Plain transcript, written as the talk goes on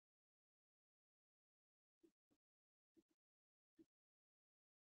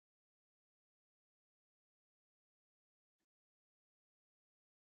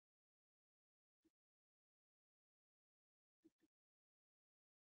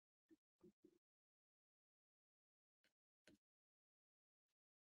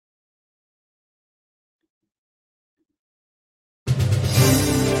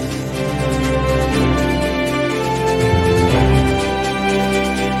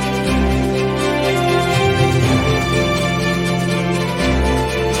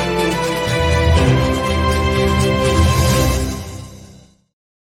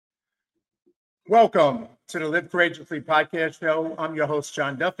Welcome to the Live Courageously podcast show. I'm your host,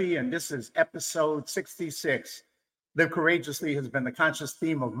 John Duffy, and this is episode 66. Live Courageously has been the conscious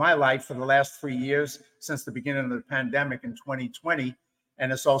theme of my life for the last 3 years since the beginning of the pandemic in 2020,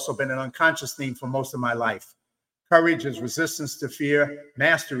 and it's also been an unconscious theme for most of my life. Courage is resistance to fear,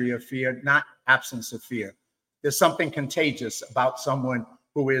 mastery of fear, not absence of fear. There's something contagious about someone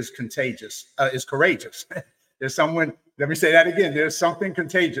who is courageous. There's someone, let me say that again. There's something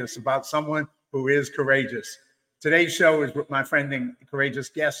contagious about someone who is courageous. Today's show is with my friend and courageous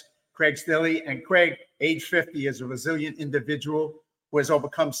guest, Craig Stilley. And Craig, age 50, is a resilient individual who has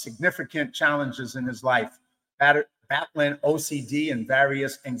overcome significant challenges in his life, battling OCD and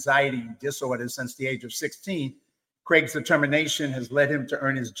various anxiety disorders since the age of 16. Craig's determination has led him to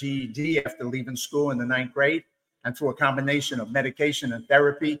earn his GED after leaving school in the 9th grade. And through a combination of medication and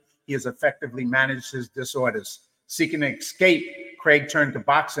therapy, he has effectively managed his disorders. Seeking an escape, Craig turned to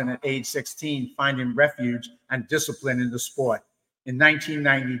boxing at age 16, finding refuge and discipline in the sport. In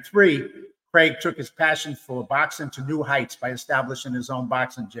 1993, Craig took his passion for boxing to new heights by establishing his own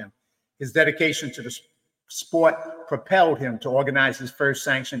boxing gym. His dedication to the sport propelled him to organize his first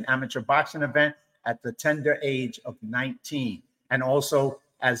sanctioned amateur boxing event at the tender age of 19, and also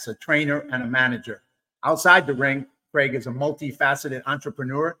as a trainer and a manager. Outside the ring, Craig is a multifaceted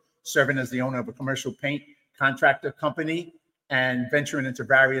entrepreneur, serving as the owner of a commercial paint contractor company and venturing into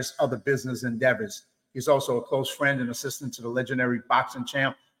various other business endeavors. He's also a close friend and assistant to the legendary boxing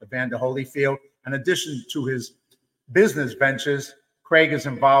champ, Evander Holyfield. In addition to his business ventures, Craig is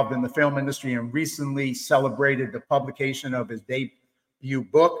involved in the film industry and recently celebrated the publication of his debut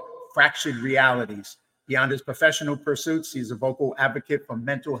book, Fractured Realities. Beyond his professional pursuits, he's a vocal advocate for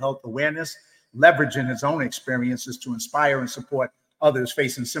mental health awareness, leveraging his own experiences to inspire and support others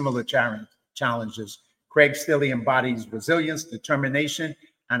facing similar challenges. Craig Stilley embodies resilience, determination,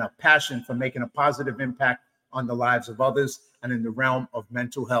 and a passion for making a positive impact on the lives of others and in the realm of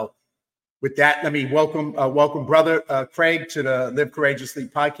mental health. With that, let me welcome brother Craig to the Live Courageously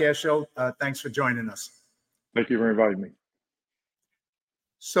podcast show. Thanks for joining us. Thank you for inviting me.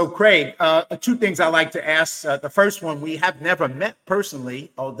 So, Craig, two things I like to ask. The first one, we have never met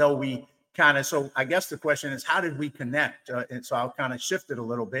personally, although we so I guess the question is, how did we connect? And so I'll kind of shift it a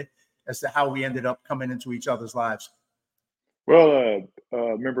little bit as to how we ended up coming into each other's lives. Well,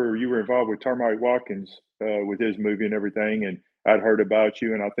 remember you were involved with Termite Watkins with his movie and everything, and I'd heard about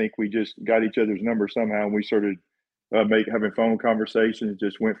you, and I think we just got each other's number somehow, and we started having phone conversations,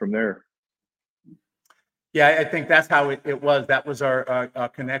 just went from there. Yeah, I think that's how it was. That was our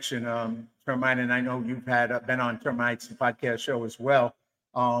connection, Termite, and I know you've been on Termite's podcast show as well.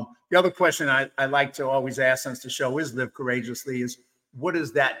 The other question I like to always ask, since the show is Live Courageously, is what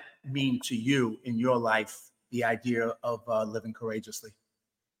does that mean to you in your life, the idea of living courageously?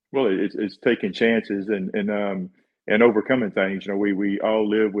 Well, it's taking chances and overcoming things. You know, we all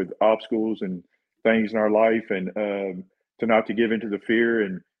live with obstacles and things in our life, and to not to give into the fear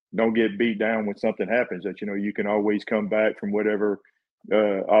and don't get beat down when something happens. That you can always come back from whatever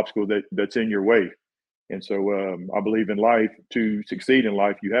obstacle that's in your way. And so I believe in life, to succeed in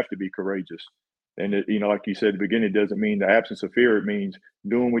life, you have to be courageous. And, like you said at the beginning, it doesn't mean the absence of fear. It means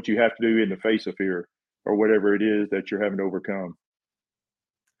doing what you have to do in the face of fear or whatever it is that you're having to overcome.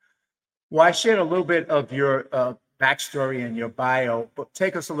 Well, I shared a little bit of your backstory and your bio, but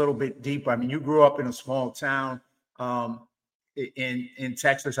take us a little bit deeper. I mean, you grew up in a small town in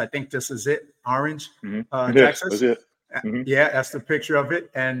Texas. I think this is it, Orange, Texas. That's it. Mm-hmm. Yeah, that's the picture of it.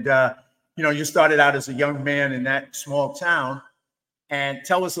 And, you started out as a young man in that small town. And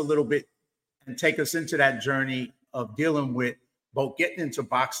tell us a little bit and take us into that journey of dealing with both getting into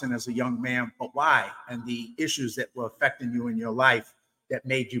boxing as a young man, but why, and the issues that were affecting you in your life that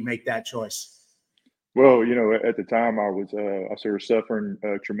made you make that choice. Well, at the time I was suffering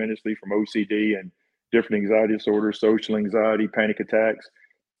tremendously from OCD and different anxiety disorders, social anxiety, panic attacks.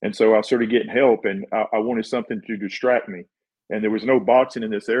 And so I started getting help, and I wanted something to distract me. And there was no boxing in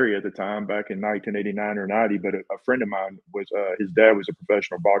this area at the time, back in 1989 or 90, but a friend of mine his dad was a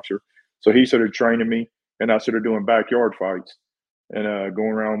professional boxer. So he started training me, and I started doing backyard fights and going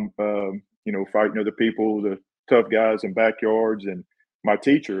around, fighting other people, the tough guys in backyards. And my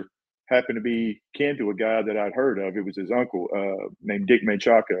teacher happened to be kin to a guy that I'd heard of. It was his uncle named Dick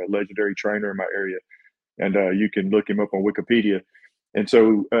Menchaca, a legendary trainer in my area. And you can look him up on Wikipedia. And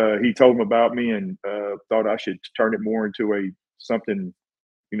so he told him about me and thought I should turn it more into something,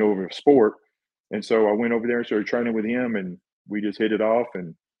 of a sport. And so I went over there and started training with him, and we just hit it off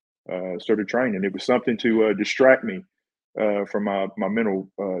and started training. It was something to distract me from my mental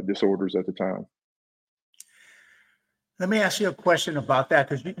disorders at the time. Let me ask you a question about that,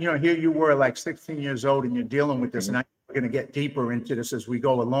 because here you were like 16 years old and you're dealing with this, Hmm. and I'm going to get deeper into this as we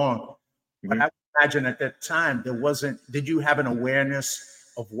go along. But Hmm. I would imagine at that time there wasn't. Did you have an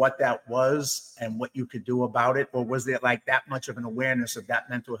awareness of what that was and what you could do about it, or was there like that much of an awareness of that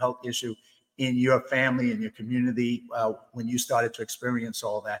mental health issue in your family and your community when you started to experience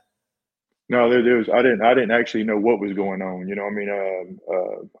all that? No, there was. I didn't actually know what was going on. You know, I mean,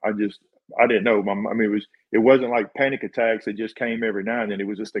 I didn't know. I mean, it wasn't like panic attacks that just came every now and then. It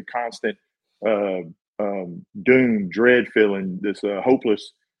was just a constant uh, doom, dread feeling, this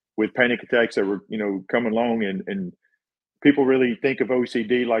hopeless with panic attacks that were, coming along. And people really think of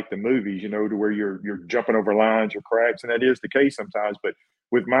OCD like the movies, to where you're jumping over lines or cracks, and that is the case sometimes. But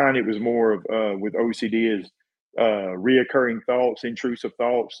with mine, it was more of with OCD is reoccurring thoughts, intrusive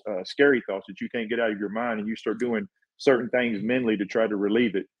thoughts, scary thoughts that you can't get out of your mind, and you start doing certain things mentally to try to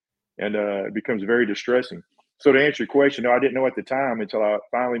relieve it, and it becomes very distressing. So to answer your question, no, I didn't know at the time until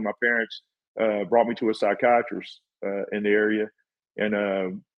finally my parents brought me to a psychiatrist in the area,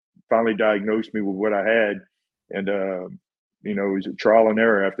 and finally diagnosed me with what I had, and it was a trial and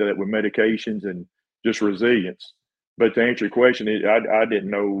error after that with medications and just resilience. But to answer your question, I didn't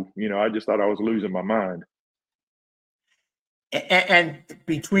know. I just thought I was losing my mind. And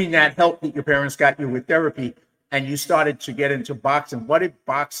between that help that your parents got you with therapy and you started to get into boxing, what did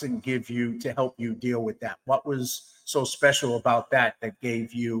boxing give you to help you deal with that? What was so special about that that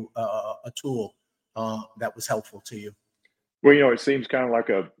gave you a tool that was helpful to you? Well, it seems kind of like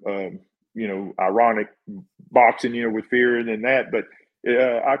ironic boxing, with fear and then that, but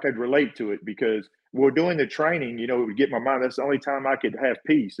I could relate to it because, well, doing the training, it would get my mind. That's the only time I could have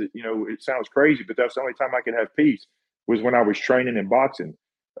peace. It sounds crazy, but that's the only time I could have peace was when I was training in boxing.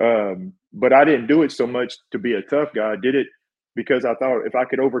 But I didn't do it so much to be a tough guy. I did it because I thought if I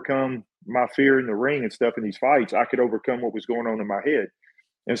could overcome my fear in the ring and stuff in these fights, I could overcome what was going on in my head.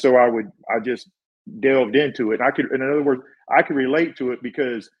 And so I just delved into it. And in other words, I could relate to it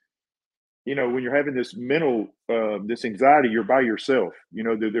because when you're having this mental this anxiety, you're by yourself.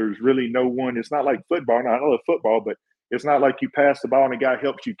 There's really no one. It's not like football. Now, I love football, but it's not like you pass the ball and a guy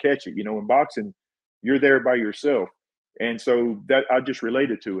helps you catch it. In boxing, you're there by yourself, and so that I just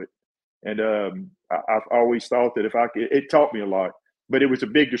related to it. And I've always thought that if I could, it taught me a lot, but it was a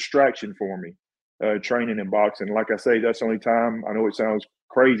big distraction for me training in boxing. Like I say, that's the only time. I know it sounds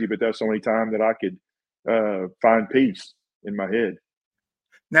crazy, but that's the only time that I could find peace in my head.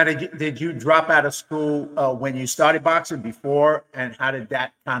 Now, did you drop out of school when you started boxing before, and how did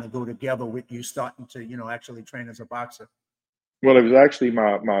that kind of go together with you starting to, actually train as a boxer? Well, it was actually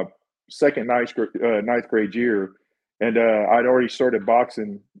my second ninth grade year, and I'd already started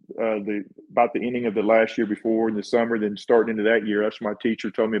boxing the about the ending of the last year before in the summer. Then starting into that year, that's when my teacher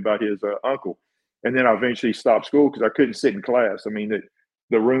told me about his uncle, and then I eventually stopped school because I couldn't sit in class. I mean,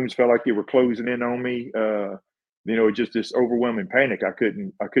 the rooms felt like they were closing in on me. Just this overwhelming panic. I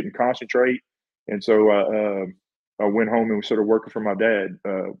couldn't concentrate, and so I went home and was sort of working for my dad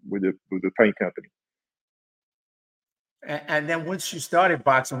with the paint company. And then once you started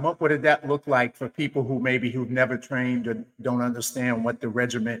boxing, what did that look like for people who've never trained or don't understand what the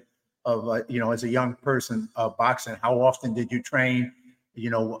regiment of, as a young person, boxing? How often did you train?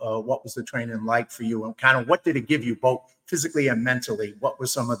 What was the training like for you, and kind of what did it give you, both physically and mentally? What were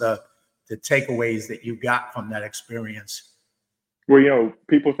some of the takeaways that you got from that experience? Well,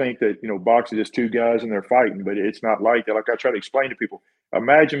 people think that, boxing is two guys and they're fighting, but it's not like that. Like I try to explain to people,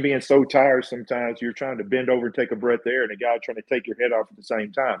 imagine being so tired sometimes you're trying to bend over and take a breath there and a guy trying to take your head off at the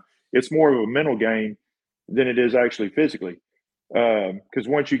same time. It's more of a mental game than it is actually physically. Because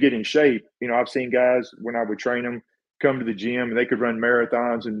once you get in shape, I've seen guys when I would train them come to the gym and they could run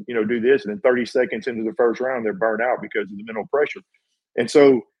marathons and, do this. And then 30 seconds into the first round, they're burnt out because of the mental pressure. And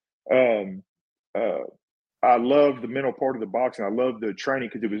so, um, uh, I love the mental part of the boxing. I love the training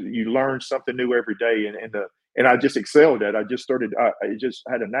because you learn something new every day, and I just excelled at. It. I just started. I just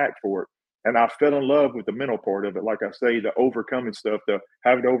had a knack for it, and I fell in love with the mental part of it. Like I say, the overcoming stuff, the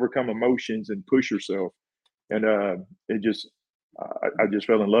having to overcome emotions and push yourself, and it just I just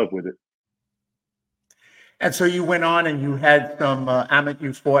fell in love with it. And so you went on and you had some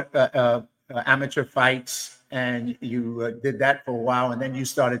you fought amateur fights, and you did that for a while, and then you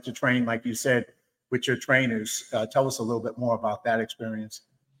started to train, like you said, with your trainers. Tell us a little bit more about that experience.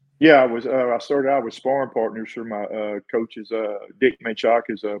 Yeah, I was. I started out with sparring partners for my coaches, Dick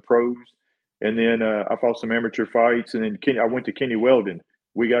Menchaca's pros, and then I fought some amateur fights, and then I went to Kenny Weldon.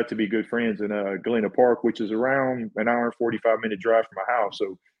 We got to be good friends in Galena Park, which is around an hour and 45-minute drive from my house.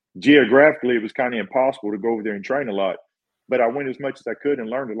 So geographically, it was kind of impossible to go over there and train a lot. But I went as much as I could and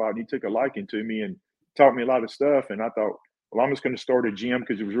learned a lot. And he took a liking to me, and taught me a lot of stuff. And I thought, well, I'm just going to start a gym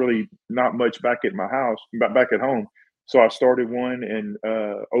because it was really not much back at my house, back at home. So I started one and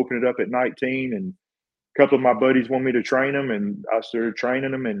opened it up at 19. And a couple of my buddies wanted me to train them, and I started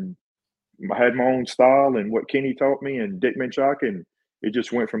training them. And I had my own style and what Kenny taught me and Dick Menchaca, and it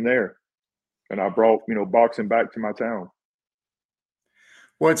just went from there. And I brought, boxing back to my town.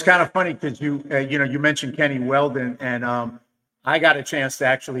 Well, it's kind of funny because you mentioned Kenny Weldon, and I got a chance to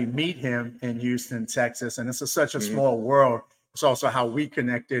actually meet him in Houston, Texas, and this is such a small world. It's also how we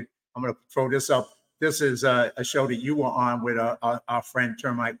connected. I'm going to throw this up. This is a show that you were on with our friend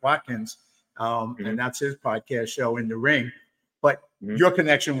Termite Watkins, and that's his podcast show, In the Ring. But your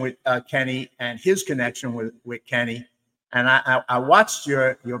connection with Kenny and his connection with Kenny, and I watched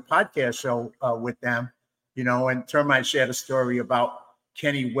your podcast show with them, and Termite shared a story about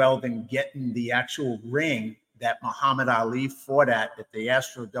Kenny Weldon getting the actual ring that Muhammad Ali fought at the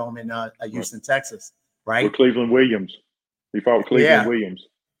Astrodome in Houston, Texas, right? With Cleveland Williams. He fought Cleveland Williams.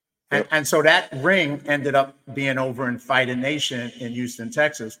 Yep. And so that ring ended up being over in Fighter Nation in Houston,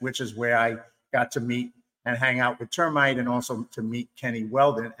 Texas, which is where I got to meet and hang out with Termite, and also to meet Kenny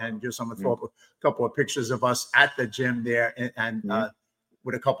Weldon. And just I'm going to throw up a couple of pictures of us at the gym there, and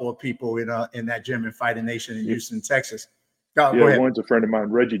with a couple of people in that gym in Fighter Nation in Houston, Texas. Go ahead. One's a friend of mine,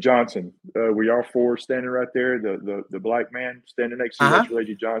 Reggie Johnson. We are four standing right there. The black man standing next to us,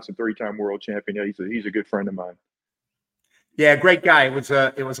 Reggie Johnson, 3-time world champion. He's a good friend of mine. Yeah, great guy. It was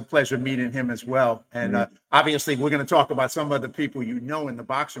a pleasure meeting him as well. And obviously, we're going to talk about some of the people in the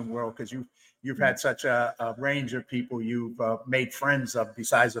boxing world, because you've had such a range of people you've made friends of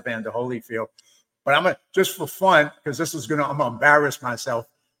besides Evander Holyfield. But I'm just for fun, because I'm gonna embarrass myself.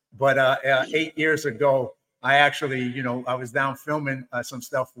 But 8 years ago, I actually, I was down filming some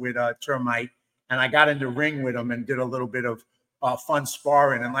stuff with Termite, and I got in the ring with him and did a little bit of fun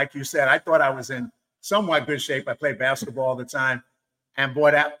sparring. And like you said, I thought I was in somewhat good shape. I play basketball all the time, and boy,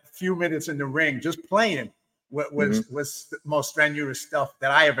 that few minutes in the ring, just playing, was the most strenuous stuff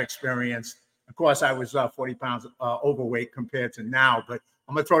that I have experienced. Of course, I was 40 pounds overweight compared to now, but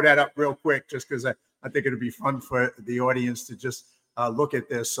I'm gonna throw that up real quick just because I think it'll be fun for the audience to just look at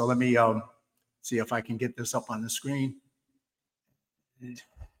this. So let me see if I can get this up on the screen. Here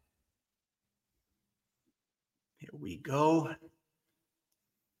we go.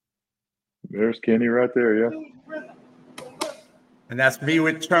 There's Kenny right there, yeah. And that's me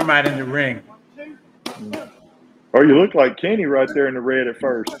with Termite in the ring. Oh, you look like Kenny right there in the red at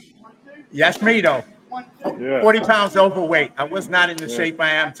first. Yes, me though. Yeah. 40 pounds overweight. I was not in the shape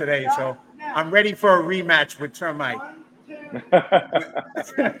I am today, so I'm ready for a rematch with Termite.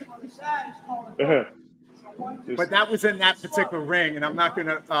 But that was in that particular ring, and I'm not going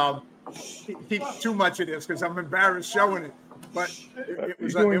to teach too much of this because I'm embarrassed showing it. But it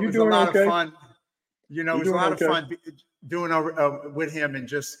was a lot of fun. It was a lot of fun doing with him, and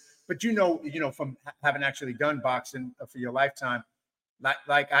just. But from having actually done boxing for your lifetime,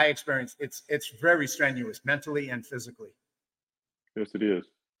 like I experienced, it's very strenuous mentally and physically. Yes, it is.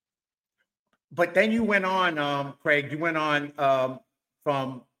 But then you went on, Craig. You went on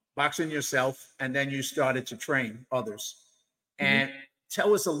from boxing yourself, and then you started to train others. And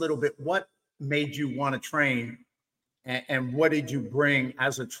tell us a little bit, what made you want to train, and what did you bring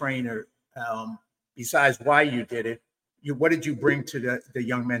as a trainer, besides why you did it? What did you bring to the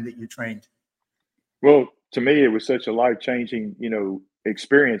young men that you trained? Well, to me, it was such a life-changing,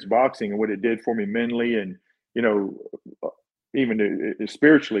 experience, boxing, and what it did for me mentally, and even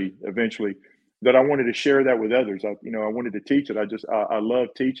spiritually eventually, that I wanted to share that with others. I wanted to teach it. I love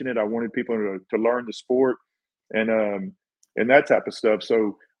teaching it. I wanted people to learn the sport and that type of stuff.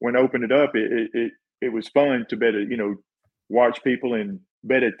 So when I opened it up, it was fun to better, watch people and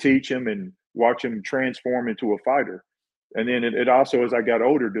better teach them and watch them transform into a fighter. And then it also, as I got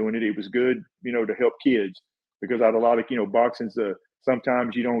older doing it, it was good, to help kids, because I had a lot of, boxing's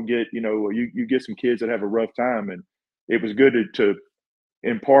sometimes you don't get, you get some kids that have a rough time, and it was good to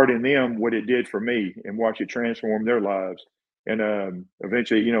impart in them what it did for me and watch it transform their lives. And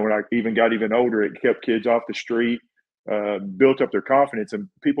eventually, when I got even older, it kept kids off the street, built up their confidence. And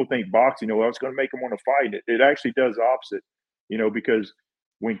people think boxing, it's going to make them want to fight. It actually does the opposite, because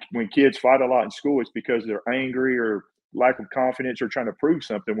when kids fight a lot in school, it's because they're angry or lack of confidence or trying to prove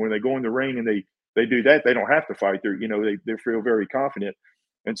something. When they go in the ring and they do that, they don't have to fight. They feel very confident.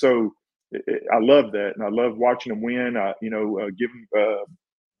 And so I love that. And I love watching them win.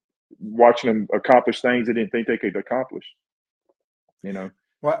 Watching them accomplish things they didn't think they could accomplish,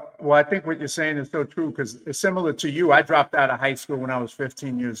 Well, I think what you're saying is so true, because it's similar to you. I dropped out of high school when I was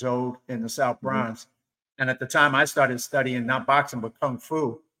 15 years old in the South Bronx. And at the time I started studying not boxing, but Kung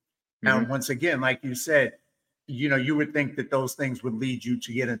Fu. And once again, like you said, you would think that those things would lead you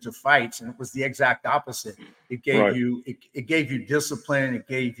to get into fights, and it was the exact opposite. It gave Right. you it gave you discipline, it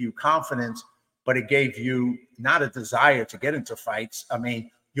gave you confidence, but it gave you not a desire to get into fights. I mean,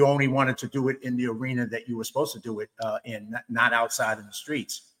 you only wanted to do it in the arena that you were supposed to do it in, not outside in the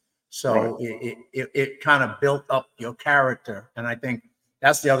streets. So Right. it kind of built up your character, and I think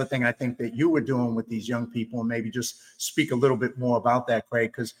that's the other thing I think that you were doing with these young people, and maybe just speak a little bit more about that,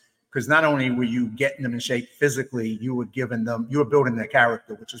 Craig, because not only were you getting them in shape physically, you were building their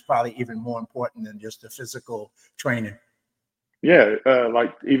character, which is probably even more important than just the physical training. Yeah,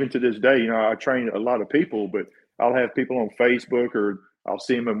 like even to this day, I train a lot of people, but I'll have people on Facebook or I'll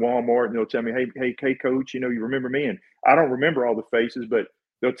see them in Walmart and they'll tell me, hey, coach, you remember me? And I don't remember all the faces, but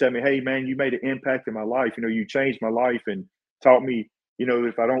they'll tell me, hey, man, you made an impact in my life. You changed my life and taught me,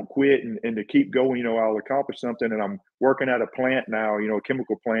 if I don't quit and to keep going, I'll accomplish something. And I'm working at a plant now, a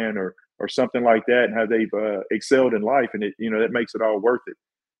chemical plant or something like that, and how they've excelled in life. And that makes it all worth it,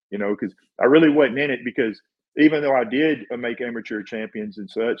 because I really wasn't in it because even though I did make amateur champions and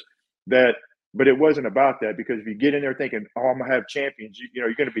such, but it wasn't about that, because if you get in there thinking, oh, I'm gonna have champions,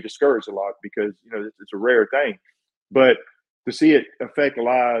 you're going to be discouraged a lot, because it's a rare thing. But to see it affect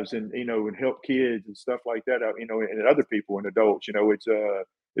lives and help kids and stuff like that, and other people and adults,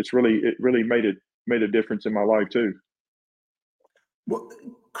 it really made a difference in my life too. Well,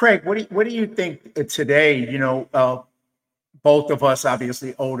 Craig, what do you think today? Both of us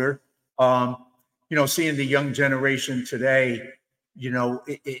obviously older. Seeing the young generation today,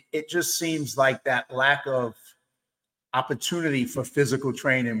 it just seems like that lack of opportunity for physical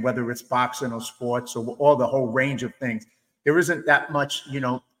training, whether it's boxing or sports or the whole range of things. There isn't that much,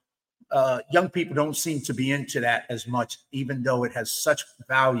 young people don't seem to be into that as much, even though it has such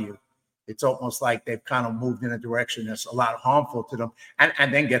value. It's almost like they've kind of moved in a direction that's a lot harmful to them.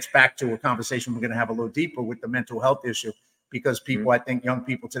 And then gets back to a conversation we're going to have a little deeper with the mental health issue, because people, I think young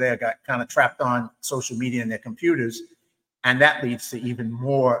people today got kind of trapped on social media and their computers. And that leads to even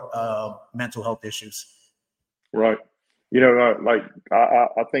more mental health issues. Right. Like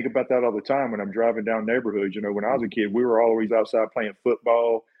I think about that all the time when I'm driving down neighborhoods. When I was a kid, we were always outside playing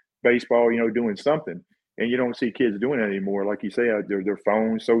football, baseball, doing something. And you don't see kids doing that anymore. Like you say, their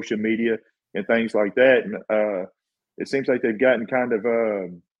phones, social media, and things like that. And it seems like they've gotten kind of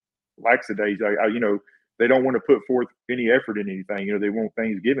lackadaisical. They don't want to put forth any effort in anything. They want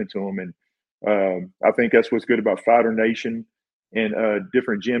things given to them. And I think that's what's good about Fighter Nation and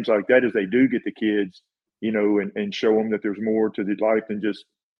different gyms like that, is they do get the kids, and show them that there's more to the life than just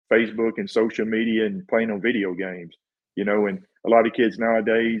Facebook and social media and playing on video games, and a lot of kids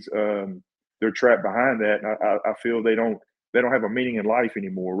nowadays, they're trapped behind that. And I feel they don't have a meaning in life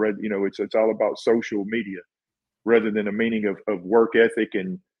anymore. It's all about social media rather than a meaning of work ethic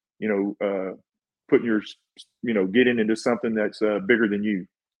and, putting getting into something that's bigger than you.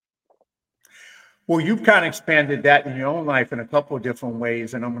 Well, you've kind of expanded that in your own life in a couple of different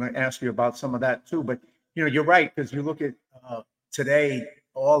ways, and I'm going to ask you about some of that too. But you're right, because you look at today,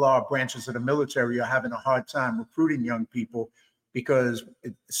 all our branches of the military are having a hard time recruiting young people, because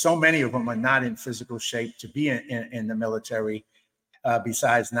so many of them are not in physical shape to be in the military.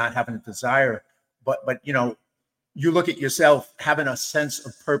 Besides not having a desire, but you look at yourself having a sense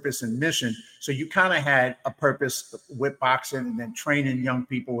of purpose and mission. So you kind of had a purpose with boxing and then training young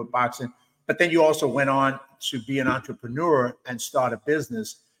people with boxing. But then you also went on to be an entrepreneur and start a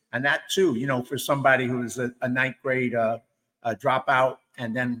business. And that too, for somebody who is a ninth grade dropout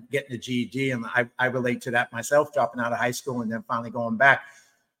and then getting a GED, and I relate to that myself, dropping out of high school and then finally going back.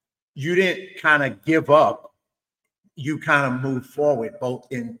 You didn't kind of give up. You kind of moved forward, both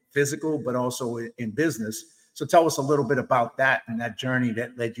in physical, but also in business. So tell us a little bit about that and that journey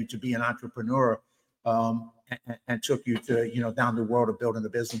that led you to be an entrepreneur, and took you to, down the world of building the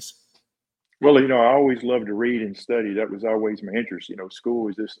business. Well, I always loved to read and study. That was always my interest. School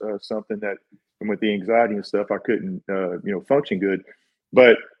was just something that, and with the anxiety and stuff, I couldn't, function good.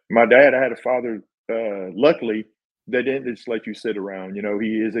 But my dad, I had a father, luckily, that didn't just let you sit around.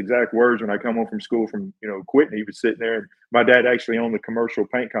 His exact words when I come home from school from, quitting, he was sitting there. And my dad actually owned the commercial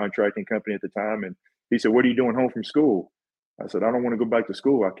paint contracting company at the time. And he said, "What are you doing home from school?" I said, "I don't want to go back to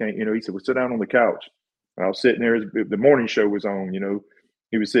school. I can't." He said, "Well, sit down on the couch." And I was sitting there, the morning show was on,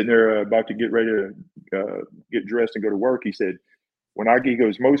 he was sitting there about to get ready to get dressed and go to work. He said, he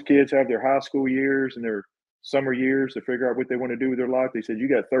goes, most kids have their high school years and their summer years to figure out what they want to do with their life. They said, you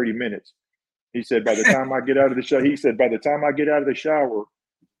got 30 minutes. He said, by the time I get out of the shower,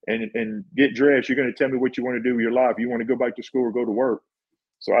 and get dressed, you're going to tell me what you want to do with your life. You want to go back to school or go to work.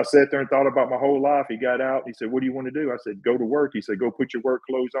 So I sat there and thought about my whole life. He got out. He said, "What do you want to do?" I said, "Go to work." He said, "Go put your work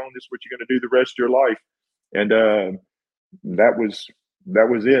clothes on. This is what you're going to do the rest of your life." And that was that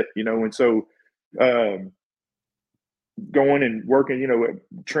was it, And so um, going and working,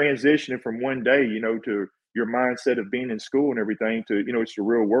 transitioning from one day, to your mindset of being in school and everything to, it's the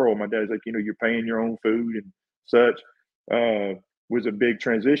real world. My dad's like, you're paying your own food and such, was a big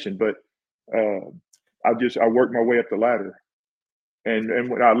transition. But uh, I worked my way up the ladder. And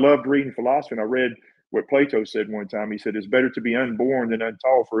when I loved reading philosophy, and I read what Plato said one time. He said, "It's better to be unborn than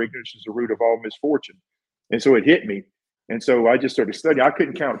untaught, for ignorance is the root of all misfortune." And so it hit me. And so I just started studying. I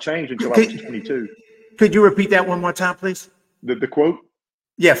couldn't count change until I was 22. Could you repeat that one more time, please? The quote?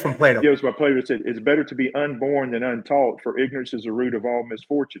 Yeah, from Plato. Yeah, it was by Plato. It said, "It's better to be unborn than untaught, for ignorance is the root of all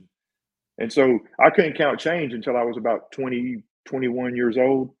misfortune." And so I couldn't count change until I was about 20, 21 years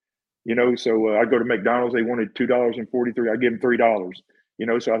old. So I go to McDonald's. They wanted $2.43. I give them $3.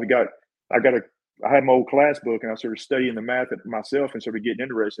 So I had my old class book, and I started studying the math myself and started getting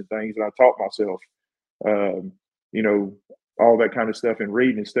interested in things. And I taught myself, um, you know, all that kind of stuff and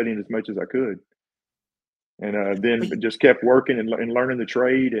reading and studying as much as I could. And then just kept working and learning the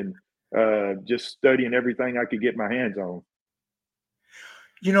trade and just studying everything I could get my hands on.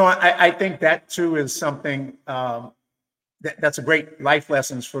 I think that too is something that's a great life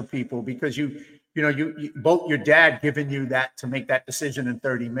lessons for people, because you both your dad giving you that to make that decision in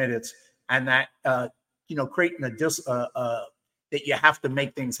 30 minutes, and that creating that you have to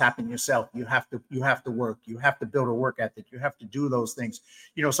make things happen yourself. You have to work. You have to build a work ethic. You have to do those things.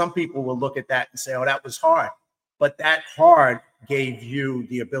 Some people will look at that and say, "Oh, that was hard," but that hard gave you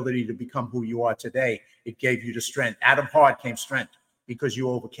the ability to become who you are today. It gave you the strength. Out of hard came strength because you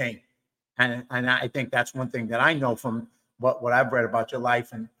overcame. And I think that's one thing that I know from what I've read about your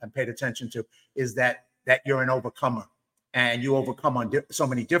life and paid attention to, is that you're an overcomer, and you overcome on so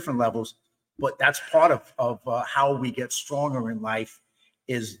many different levels. But that's part of how we get stronger in life,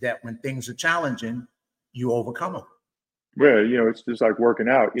 is that when things are challenging, you overcome them. Well, it's just like working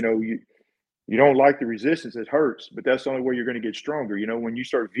out. You don't like the resistance, it hurts, but that's the only way you're going to get stronger. When you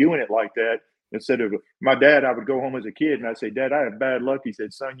start viewing it like that, instead of my dad, I would go home as a kid and I'd say, "Dad, I have bad luck." He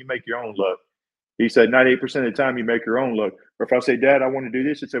said, "Son, you make your own luck." He said, 98% of the time you make your own luck. Or if I say, "Dad, I want to do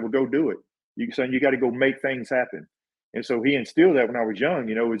this," he'd say, "Well, go do it." Son, you got to go make things happen. And so he instilled that when I was young,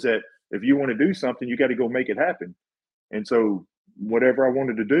 is that if you want to do something, you got to go make it happen. And so whatever I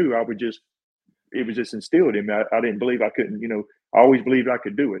wanted to do, it was just instilled in me. I didn't believe I couldn't, I always believed I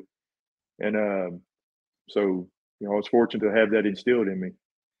could do it. And so, I was fortunate to have that instilled in me.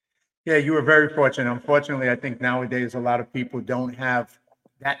 Yeah, you were very fortunate. Unfortunately, I think nowadays a lot of people don't have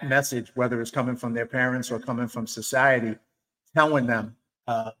that message, whether it's coming from their parents or coming from society, telling them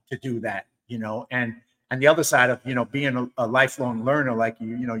to do that. And the other side of being a lifelong learner, like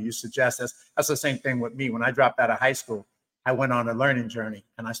you suggest, that's the same thing with me. When I dropped out of high school, I went on a learning journey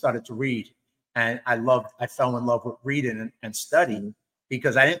and I started to read, and I fell in love with reading and studying,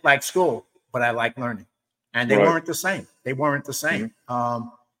 because I didn't like school, but I liked learning, and they weren't the same. They weren't the same. Mm-hmm.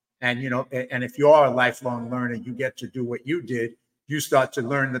 And if you are a lifelong learner, you get to do what you did. You start to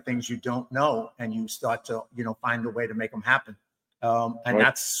learn the things you don't know, and you start to, find a way to make them happen.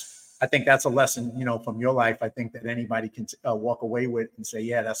 I think that's a lesson, from your life. I think that anybody can walk away with and say,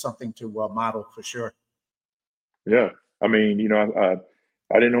 yeah, that's something to model for sure. Yeah. I mean, I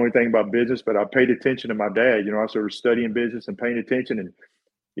didn't know anything about business, but I paid attention to my dad. I started studying business and paying attention. And,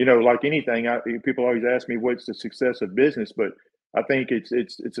 like anything, people always ask me, what's the success of business? But I think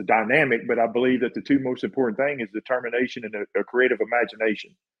it's a dynamic, but I believe that the two most important things is determination and a creative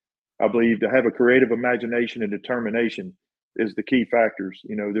imagination. I believe to have a creative imagination and determination is the key factors.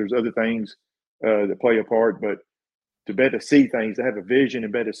 There's other things that play a part, but to better see things, to have a vision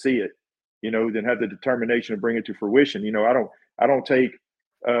and better see it, then have the determination to bring it to fruition. I don't take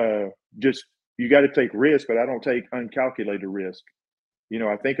just, you got to take risk, but I don't take uncalculated risk.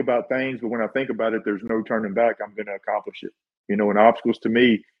 I think about things, but when I think about it, there's no turning back. I'm going to accomplish it. And obstacles to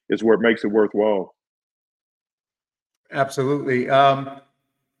me is what makes it worthwhile. Absolutely. I'm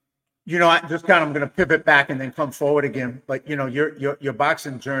going to pivot back and then come forward again. But your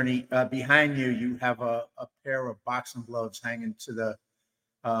boxing journey, behind you, you have a pair of boxing gloves hanging to the.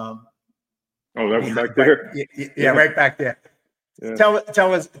 Oh, that one back there. Yeah, right back there. Yeah.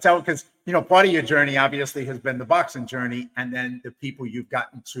 Tell us, because part of your journey obviously has been the boxing journey, and then the people you've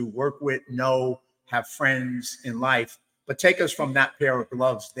gotten to work with, have friends in life. But take us from that pair of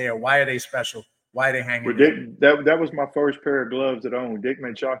gloves there. Why are they special? Why are they hanging? Well, Dick, that was my first pair of gloves that I owned. Dick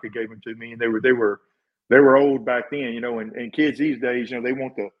Menchaca gave them to me, and they were old back then, and kids these days, they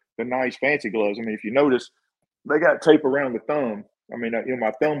want the nice fancy gloves. I mean, if you notice, they got tape around the thumb, I mean,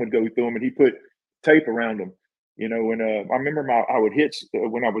 my thumb would go through them, and he put tape around them. And I remember I would hit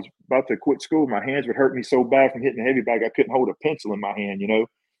when I was about to quit school. My hands would hurt me so bad from hitting the heavy bag, I couldn't hold a pencil in my hand.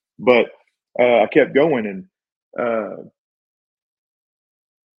 But I kept going, and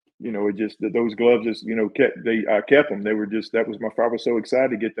it just those gloves just I kept them. They were just I was so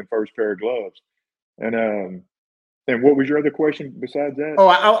excited to get them first pair of gloves. And what was your other question besides that? Oh,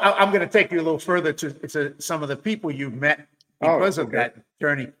 I'm going to take you a little further to some of the people you've met because of that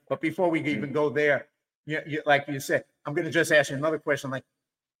journey. But before we even go there, like you said, I'm going to just ask you another question. Like,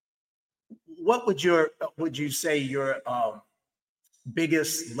 what would you say your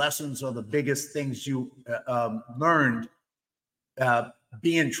biggest lessons or the biggest things you learned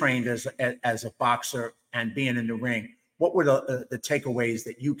being trained as a boxer and being in the ring? What were the takeaways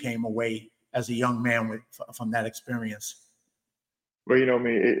that you came away as a young man from that experience? Well,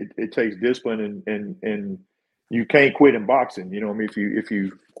 it takes discipline, and you can't quit in boxing. If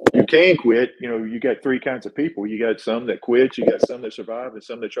you can quit, you got three kinds of people. You got some that quit, you got some that survive, and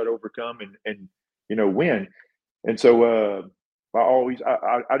some that try to overcome and win. And so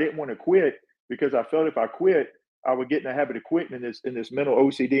I didn't want to quit, because I felt if I quit, I would get in the habit of quitting, and this mental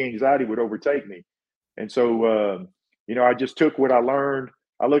OCD anxiety would overtake me. And so I just took what I learned.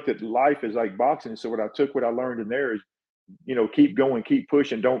 I looked at life as like boxing. So what I learned in there is, keep going, keep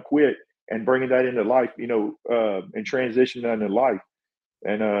pushing, don't quit, and bringing that into life, and transition that into life.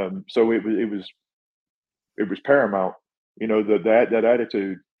 And so it was paramount, that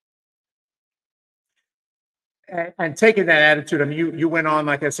attitude. And taking that attitude, I mean, you went on,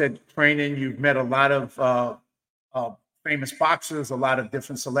 like I said, training. You've met a lot of famous boxers, a lot of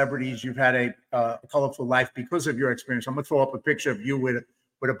different celebrities. You've had a colorful life because of your experience. I'm going to throw up a picture of you with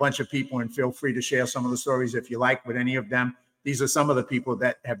a bunch of people, and feel free to share some of the stories if you like with any of them. These are some of the people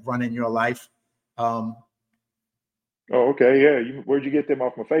that have run in your life. Oh, okay. Yeah. Where'd you get them?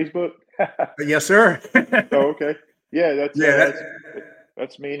 Off my Facebook? Yes, sir. Oh, okay. Yeah, Yeah.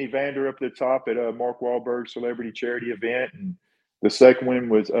 that's me and Evander up at the top at Mark Wahlberg's celebrity charity event. And the second one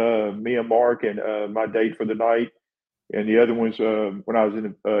was me and Mark and my date for the night. And the other one's when I was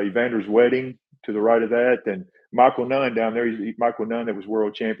in Evander's wedding to the right of that. And Michael Nunn down there, Michael Nunn, that was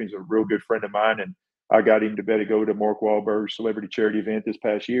world champion, is a real good friend of mine. And I got him to go to Mark Wahlberg's celebrity charity event this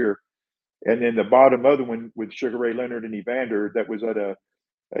past year. And then the bottom other one with Sugar Ray Leonard and Evander, that was at a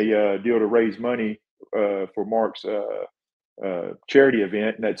deal to raise money for Mark's charity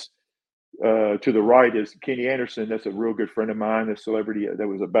event. And that's to the right is Kenny Anderson. That's a real good friend of mine, a celebrity that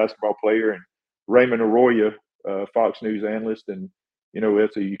was a basketball player, and Raymond Arroyo, Fox News analyst. And,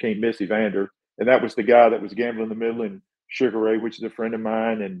 you can't miss Evander. And that was the guy that was gambling in the middle, and Sugar Ray, which is a friend of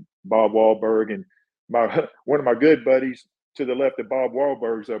mine, and Bob Wahlberg. And one of my good buddies to the left of Bob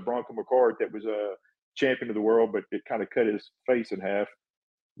Wahlberg's Bronco McCart, that was a champion of the world, but it kind of cut his face in half.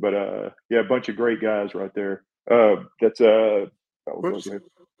 But yeah, a bunch of great guys right there. Go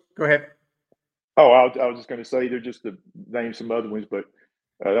ahead. Oh, I was just going to say, they're just to name some other ones, but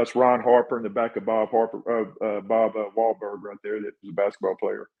that's Ron Harper in the back of Bob Wahlberg right there. That was a basketball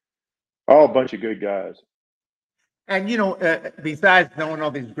player. All a bunch of good guys. And besides knowing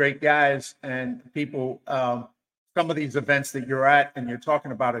all these great guys and people, some of these events that you're at and you're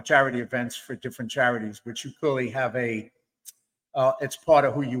talking about are charity events for different charities, which you clearly have it's part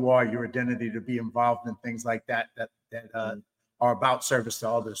of who you are, your identity, to be involved in things like that are about service to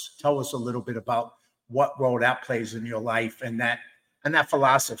others. Tell us a little bit about what role that plays in your life, and that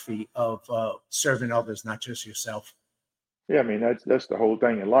philosophy of serving others, not just yourself. Yeah, I mean, that's the whole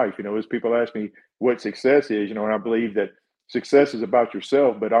thing in life. As people ask me what success is, and I believe that success is about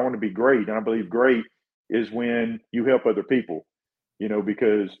yourself, but I want to be great. And I believe great is when you help other people,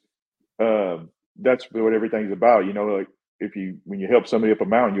 because that's what everything's about. Like when you help somebody up a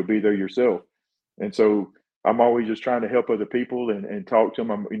mountain, you'll be there yourself. And so I'm always just trying to help other people and talk to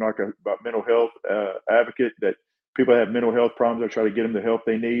them. I'm, like about mental health advocate, that people have mental health problems. I try to get them the help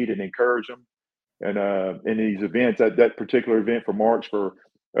they need and encourage them. And in these events, that particular event for March for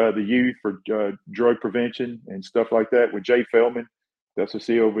the youth, for drug prevention and stuff like that, with Jay Feldman, that's the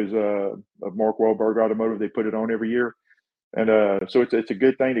CEO of Mark Wahlberg Automotive. They put it on every year. And so it's a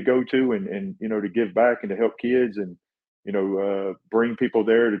good thing to go to and to give back and to help kids and, bring people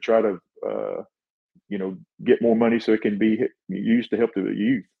there to try to, get more money so it can be used to help the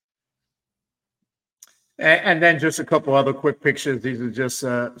youth. And then just a couple other quick pictures. These are just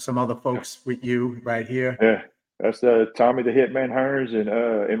some other folks with you right here. Yeah, that's Tommy the Hitman Hearns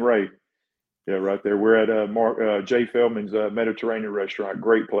and Ray. Yeah, right there. We're at Jay Feldman's Mediterranean restaurant.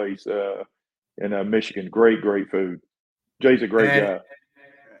 Great place in Michigan. Great food. Jay's a great guy.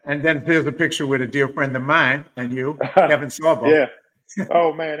 And then here's a picture with a dear friend of mine and you, Kevin Sorbo. Yeah,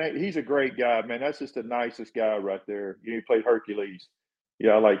 Oh man, he's a great guy, man. That's just the nicest guy right there. He played Hercules.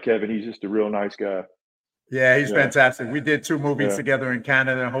 Yeah, I like Kevin. He's just a real nice guy. Yeah, he's Yeah, fantastic. We did 2 movies yeah, together in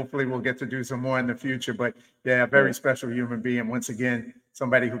Canada, and hopefully we'll get to do some more in the future. But yeah, a yeah. very special human being. Once again,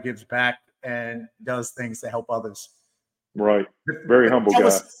 somebody who gives back and does things to help others. Right. Very But humble tell guy.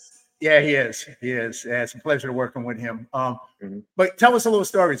 us, yeah, he is. He is. Yeah, it's a pleasure working with him. Mhm. But tell us a little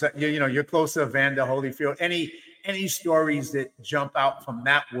stories. You're close to Evander Holyfield. Any stories that jump out from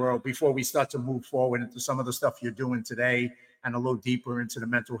that world before we start to move forward into some of the stuff you're doing today and a little deeper into the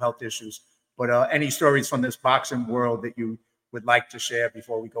mental health issues? But any stories from this boxing world that you would like to share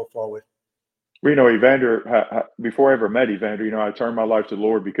before we go forward? Well, Evander, before I ever met Evander, I turned my life to the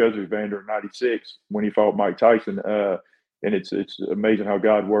Lord because of Evander in '96 when he fought Mike Tyson. And it's amazing how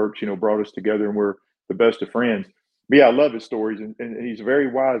God works, brought us together and we're the best of friends. But yeah, I love his stories and he's a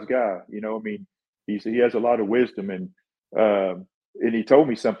very wise guy. I mean, he has a lot of wisdom and he told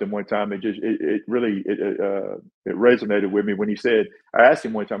me something one time. It really it resonated with me when he said, I asked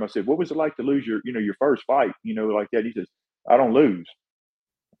him one time, I said, what was it like to lose your first fight, like that? He says, I don't lose.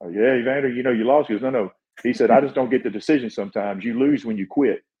 Oh, yeah, Evander, you lost. He goes, no, no. He said, I just don't get the decision sometimes. You lose when you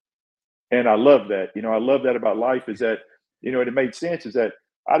quit. And I love that. I love that about life is that, and it made sense is that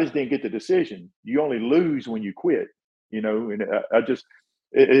I just didn't get the decision. You only lose when you quit, and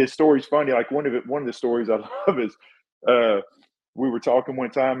his story's funny. Like one of the stories I love is we were talking one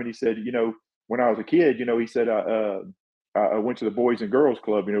time and he said, when I was a kid, he said, I went to the Boys and Girls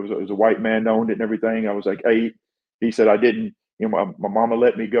Club, it was a white man owned it and everything. I was like 8. He said, I didn't, my mama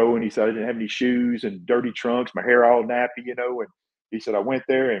let me go. And he said, I didn't have any shoes and dirty trunks, my hair all nappy, and he said, I went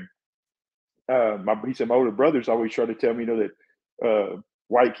there and he said my older brothers always try to tell me, that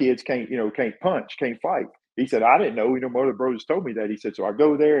white kids can't punch, can't fight. He said I didn't know. My older brothers told me that. He said so I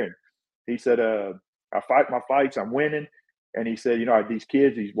go there and he said I fight my fights, I'm winning. And he said, these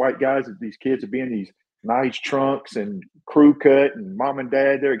kids, these white guys, these kids are being these nice trunks and crew cut and mom and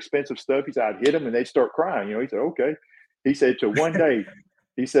dad, their expensive stuff. He said I'd hit them and they start crying. He said okay. He said to one day,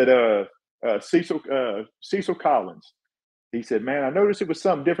 he said Cecil Collins. He said, man, I noticed it was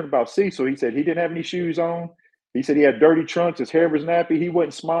something different about Cecil. He said he didn't have any shoes on. He said he had dirty trunks. His hair was nappy. He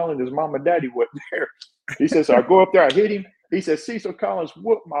wasn't smiling. His mom and daddy wasn't there. He said, so I go up there, I hit him. He said, Cecil Collins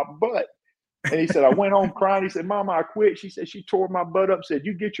whooped my butt. And he said, I went home crying. He said, Mama, I quit. She said, she tore my butt up, said,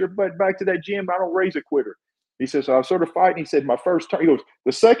 you get your butt back to that gym. I don't raise a quitter. He said, so I was sort of fighting. He said, my first time, he goes,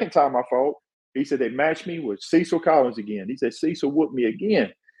 the second time I fought, he said, they matched me with Cecil Collins again. He said, Cecil whooped me again.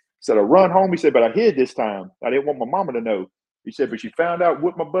 He said, I run home. He said, but I hid this time. I didn't want my mama to know. He said, but she found out,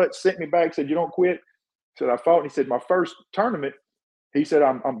 whooped my butt, sent me back, said, you don't quit. He said, I fought. And he said, my first tournament, he said,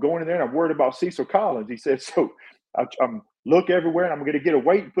 I'm going in there and I'm worried about Cecil Collins. He said, so I'm look everywhere and I'm going to get a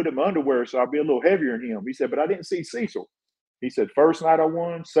weight and put him underwear so I'll be a little heavier than him. He said, but I didn't see Cecil. He said, first night I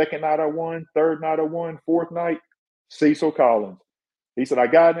won, second night I won, third night I won, fourth night, Cecil Collins. He said, I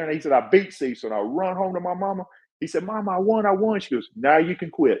got in there and he said, I beat Cecil. And I run home to my mama. He said, Mama, I won. She goes, now you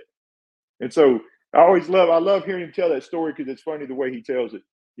can quit. And so I love hearing him tell that story because it's funny the way he tells it.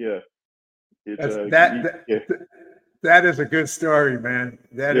 Yeah. It's That's that, yeah, that is a good story, man.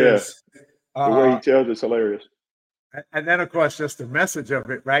 That yeah. is. The way he Uh, tells it's hilarious. and then, of course, just the message of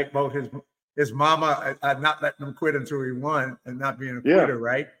it, right? Both his mama not letting him quit until he won and not being a Yeah, quitter,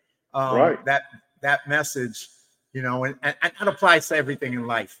 right? right. That message, and that applies to everything in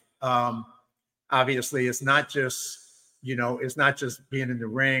life. Obviously, it's not just being in the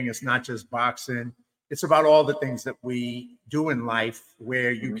ring. It's not just boxing. It's about all the things that we do in life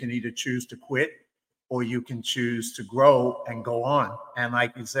where you Mhm. can either choose to quit or you can choose to grow and go on. And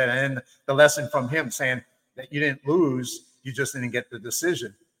like you said, and the lesson from him saying that you didn't lose, you just didn't get the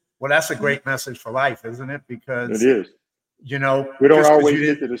decision. Well, that's a Mhm. great message for life, isn't it? It Because, is. We don't just because you always get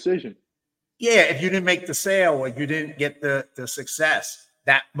didn't, the decision. yeah, if you didn't make the sale or you didn't get the success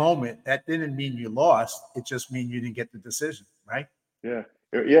that moment, that didn't mean you lost. It just means you didn't get the decision, right? Yeah.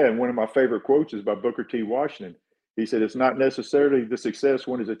 Yeah. And one of my favorite quotes is by Booker T. Washington. He said, it's not necessarily the success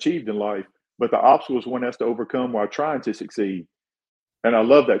one is achieved in life, but the obstacles one has to overcome while trying to succeed. And I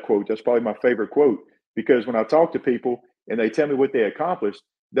love that quote. That's probably my favorite quote because when I talk to people and they tell me what they accomplished,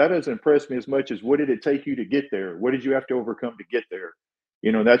 that doesn't impress me as much as what did it take you to get there? What did you have to overcome to get there?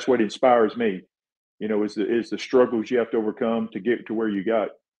 That's what inspires me. Is the struggles you have to overcome to get to where you got.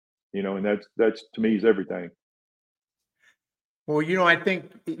 And that's to me is everything. Well, I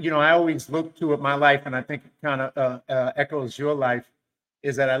think, I always look to at my life, and I think it kind of echoes your life,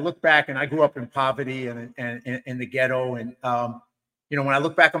 is that I look back and I grew up in poverty and in the ghetto. And, when I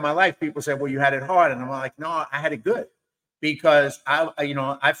look back on my life, people say, well, you had it hard. And I'm like, no, I had it good. because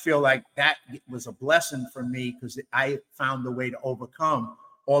I feel like that was a blessing for me because I found a way to overcome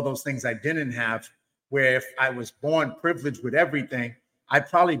all those things I didn't have. Where if I was born privileged with everything, I'd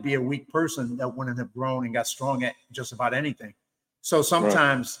probably be a weak person that wouldn't have grown and got strong at just about anything. So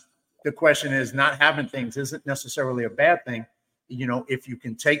sometimes the question is, not having things isn't necessarily a bad thing, if you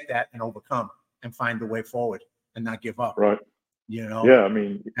can take that and overcome and find the way forward and not give up. Right. Yeah, I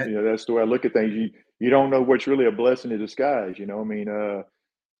mean, that's the way I look at things. You don't know what's really a blessing in disguise. I mean,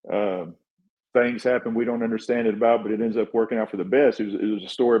 things happen we don't understand it about, but it ends up working out for the best. It was a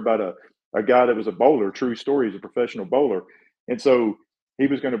story about a guy that was a bowler, true story. He's a professional bowler. And so he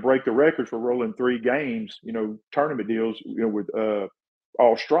was going to break the record for rolling 3 games, tournament deals, with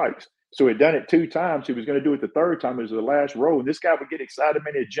all strikes. So he'd done it 2 times. He was going to do it the 3rd time. It was the last roll. And this guy would get excited,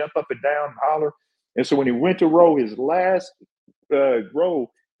 man. He'd jump up and down and holler. And so when he went to roll his last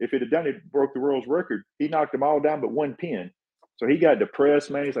roll, if it had done it, broke the world's record, he knocked them all down but 1 pin. So he got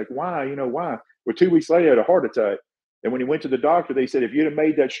depressed, man. He's like, why? Why? Well, 2 weeks later, he had a heart attack. And when he went to the doctor, they said, if you'd have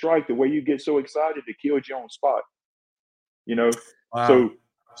made that strike the way you get so excited, it killed you on spot. Wow. So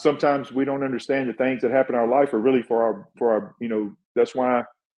sometimes we don't understand the things that happen in our life are really for our, that's why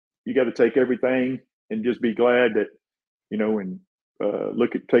you got to take everything and just be glad that, and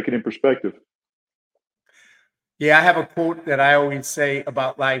take it in perspective. Yeah, I have a quote that I always say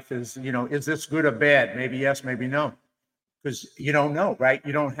about life is, is this good or bad? Maybe yes, maybe no. Because you don't know, right?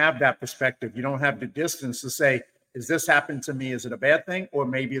 You don't have that perspective. You don't have the distance to say, is this happened to me? Is it a bad thing? Or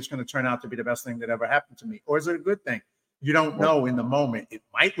maybe it's going to turn out to be the best thing that ever happened to me. Or is it a good thing? You don't know in the moment. It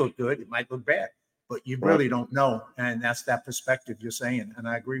might look good. It might look bad. But you really don't know. And that's that perspective you're saying. And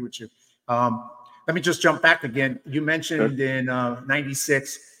I agree with you. Let me just jump back again. You mentioned in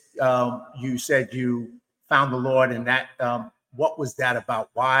 96, you said you found the Lord. And that, what was that about?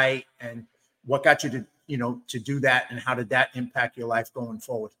 Why? And what got you to to do that, and how did that impact your life going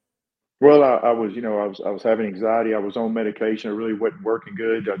forward? Well, I was having anxiety. I was on medication. It really wasn't working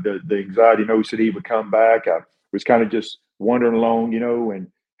good. The anxiety and OCD would come back. I was kind of just wandering along, and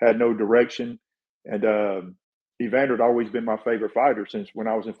had no direction. And Evander had always been my favorite fighter since when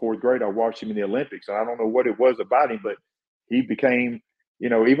I was in 4th grade. I watched him in the Olympics, and I don't know what it was about him, but he became,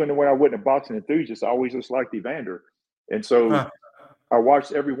 even when I wasn't a boxing enthusiast, I always just liked Evander. And so I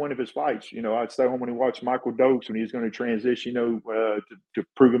watched every one of his fights. I'd stay home and watch Michael Dokes when he was going to transition, to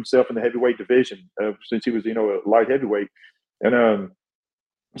prove himself in the heavyweight division since he was, a light heavyweight. And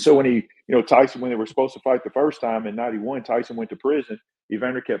so when Tyson, when they were supposed to fight the first time in 91, Tyson went to prison.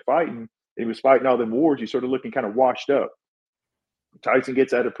 Evander kept fighting. He was fighting all them wars. He's sort of looking kind of washed up. Tyson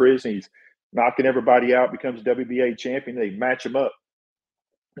gets out of prison. He's knocking everybody out, becomes WBA champion. They match him up.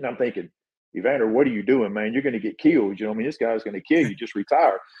 And I'm thinking, Evander, what are you doing, man? You're going to get killed. This guy's going to kill you. Just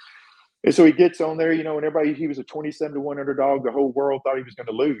retire. And so he gets on there, and everybody, he was a 27-1 underdog. The whole world thought he was going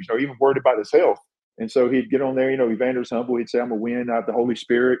to lose, even worried about his health. And so he'd get on there, Evander's humble. He'd say, I'm going to win. I have the Holy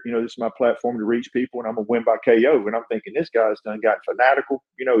Spirit. This is my platform to reach people, and I'm going to win by KO. And I'm thinking, this guy's done got fanatical.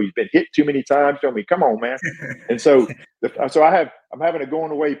 He's been hit too many times. Come on, man. And so, I'm having a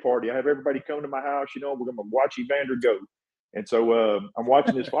going away party. I have everybody come to my house, we're going to watch Evander go. And so I'm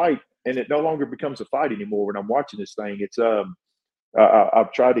watching this fight, and it no longer becomes a fight anymore when I'm watching this thing. It's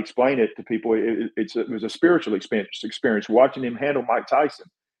I've tried to explain it to people. It was a spiritual experience watching him handle Mike Tyson,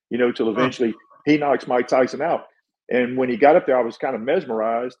 till eventually he knocks Mike Tyson out. And when he got up there, I was kind of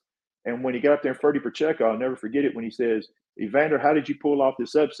mesmerized. And when he got up there in Freddie Pacheco, I'll never forget it when he says, Evander, how did you pull off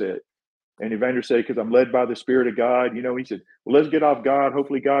this upset? And Evander said, because I'm led by the Spirit of God. He said, well, let's get off God.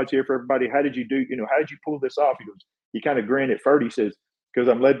 Hopefully God's here for everybody. How did you pull this off? He kind of grinned at Freddie. He says, because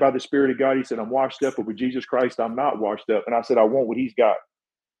I'm led by the Spirit of God. He said, I'm washed up, but with Jesus Christ, I'm not washed up. And I said, I want what he's got.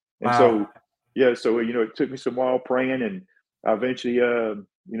 And so it took me some while praying, and I eventually,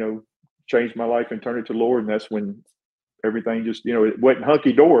 changed my life and turned it to the Lord. And that's when everything just, it wasn't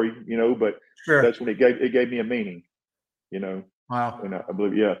hunky dory, but that's when it gave me a meaning, Wow. And I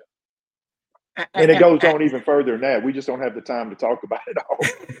believe, and it goes on even further than that. We just don't have the time to talk about it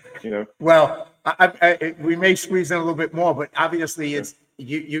all, Well, we may squeeze in a little bit more, but obviously it's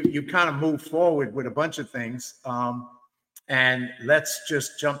you kind of move forward with a bunch of things. And let's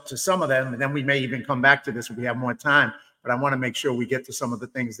just jump to some of them, and then we may even come back to this if we have more time. But I want to make sure we get to some of the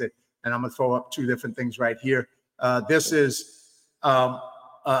things and I'm going to throw up 2 different things right here. This is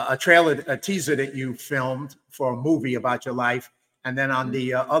a trailer, a teaser that you filmed for a movie about your life. And then on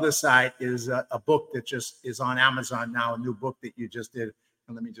the other side is a book that just is on Amazon now, a new book that you just did.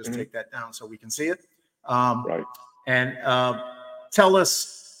 And let me just take that down so we can see it. And tell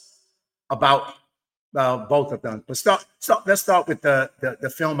us about Both of them. But let's start with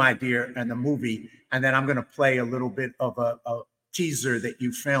the film idea and the movie, and then I'm going to play a little bit of a teaser that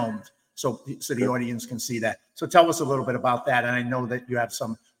you filmed, so the audience can see that. So tell us a little bit about that, and I know that you have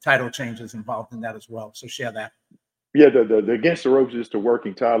some title changes involved in that as well. So share that. Yeah, the Against the Ropes is the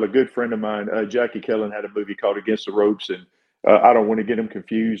working title. A good friend of mine, Jackie Kellen, had a movie called Against the Ropes, and I don't want to get them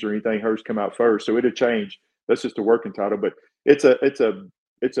confused or anything. Hers come out first, so it'll change. That's just the working title, but it's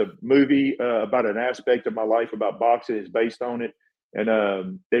a movie about an aspect of my life about boxing. It's based on it,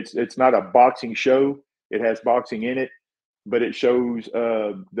 and it's not a boxing show. It has boxing in it, but it shows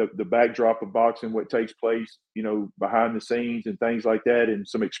the backdrop of boxing, what takes place, behind the scenes and things like that, and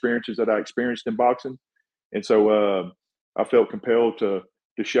some experiences that I experienced in boxing. And so I felt compelled to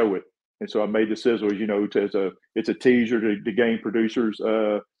show it. And so I made the sizzles, it's a teaser to gain producers,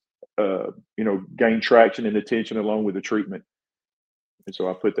 gain traction and attention along with the treatment. And so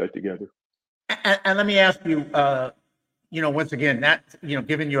I put that together. And let me ask you, once again, that,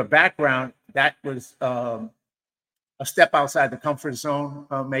 given your background, that was a step outside the comfort zone,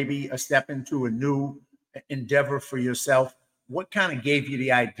 maybe a step into a new endeavor for yourself. What kind of gave you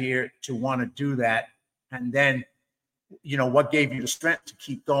the idea to want to do that? And then, what gave you the strength to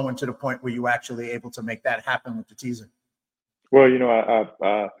keep going to the point where you were actually able to make that happen with the teaser? Well,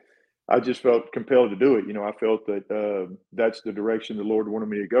 I just felt compelled to do it. I felt that that's the direction the Lord wanted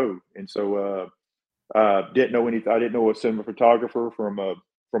me to go. And so didn't know anything. I didn't know a cinematographer from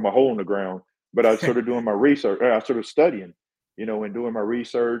a hole in the ground, but I started doing my research. I started studying, and doing my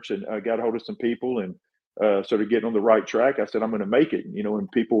research, and I got a hold of some people and started getting on the right track. I said, I'm going to make it,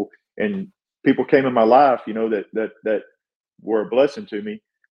 and people came in my life, that were a blessing to me.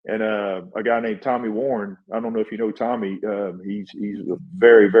 And a guy named Tommy Warren, I don't know if you know Tommy. He's a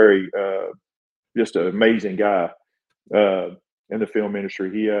very, very just an amazing guy in the film industry.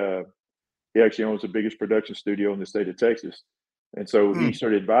 He actually owns the biggest production studio in the state of Texas, and so he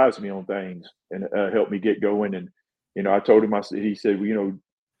started advising me on things and helped me get going. And I told him, he said, well,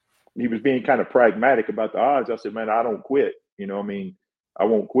 he was being kind of pragmatic about the odds. I said, man, I don't quit. I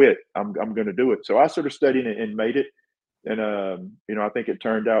won't quit. I'm going to do it. So I sort of studied and made it. And, I think it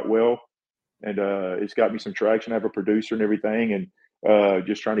turned out well, and it's got me some traction. I have a producer and everything, and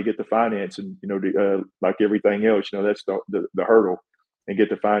just trying to get the finance and, like everything else, that's the hurdle, and get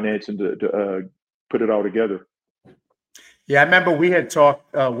the finance and to put it all together. Yeah. I remember we had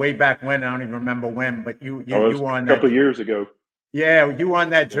talked way back when. I don't even remember when, but you were on a couple of years ago. Yeah. You were on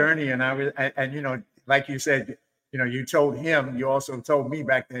that journey, and like you said, you told him, you also told me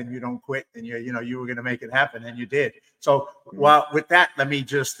back then, you don't quit, and you were going to make it happen, and you did. So, well, with that, let me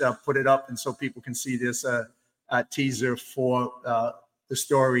just put it up, and so people can see this teaser for the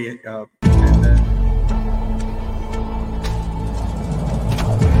story.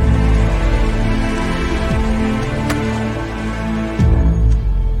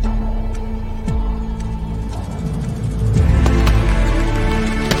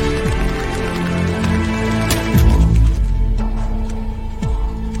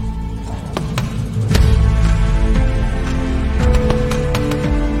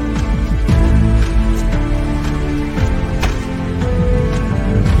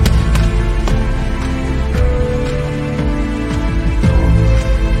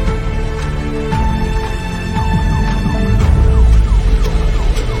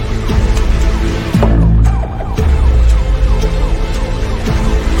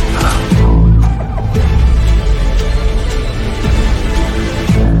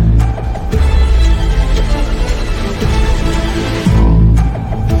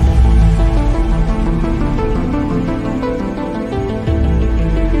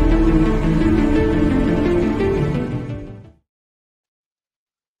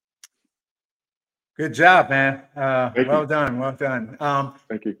 Good job, man. Well done. Well done.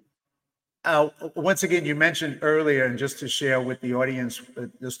 Thank you. Once again, you mentioned earlier, and just to share with the audience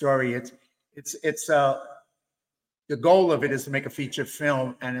the story, it's the goal of it is to make a feature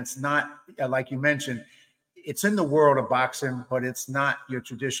film, and it's not like you mentioned, it's in the world of boxing, but it's not your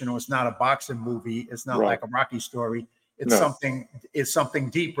traditional. It's not a boxing movie. It's not like a Rocky story. It's something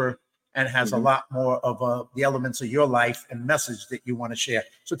deeper, and has a lot more of the elements of your life and message that you want to share.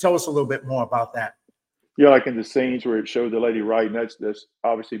 So tell us a little bit more about that. Yeah, like in the scenes where it showed the lady writing, that's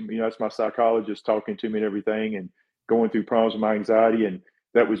obviously, that's my psychologist talking to me and everything, and going through problems with my anxiety. And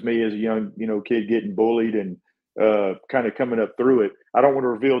that was me as a young, kid getting bullied and kind of coming up through it. I don't want to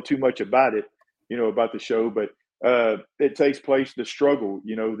reveal too much about it, about the show, but it takes place, the struggle,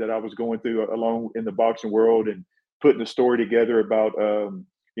 that I was going through along in the boxing world, and putting the story together about,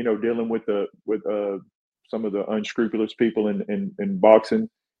 dealing with some of the unscrupulous people in boxing,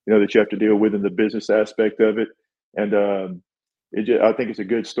 that you have to deal with in the business aspect of it. And I think it's a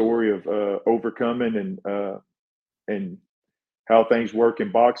good story of overcoming and how things work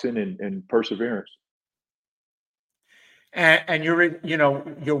in boxing and perseverance. And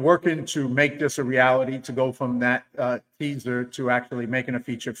you're working to make this a reality, to go from that teaser to actually making a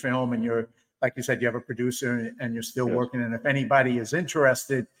feature film. And you're, like you said, you have a producer and you're still working. And if anybody is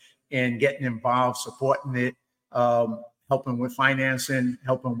interested in getting involved, supporting it, helping with financing,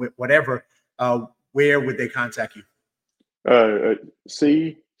 helping with whatever, where would they contact you?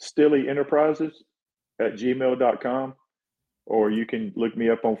 C Stilley Enterprises at gmail.com, or you can look me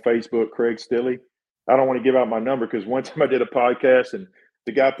up on Facebook, Craig Stilley. I don't want to give out my number because one time I did a podcast and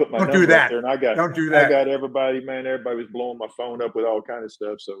the guy put my number up there, and I got everybody, man. Everybody was blowing my phone up with all kind of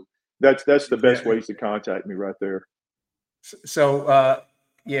stuff. So that's the best ways to contact me right there. So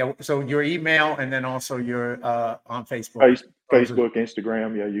so your email, and then also your on Facebook, Facebook,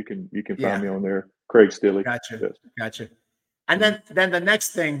 Instagram. Yeah, you can find me on there, Craig Stilley. Gotcha. And then the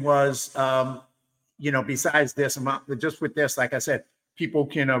next thing was, besides this, just with this, like I said, people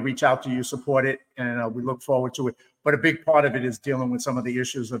can reach out to you, support it, and we look forward to it. But a big part of it is dealing with some of the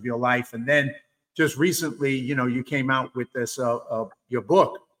issues of your life. And then just recently, you came out with this your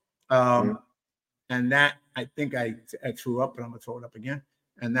book, and that I think I threw up, but I'm gonna throw it up again.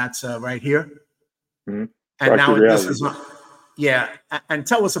 And that's right here. Mm-hmm. And now this is and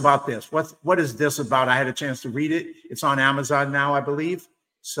tell us about this. What is this about? I had a chance to read it. It's on Amazon now, I believe.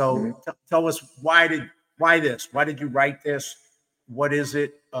 So tell us why did you write this? What is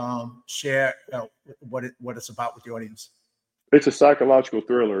it? Share what it's about with the audience. It's a psychological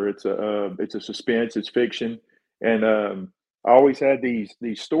thriller. It's a suspense. It's fiction, and I always had these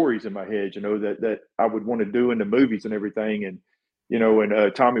stories in my head, that I would want to do in the movies and everything. And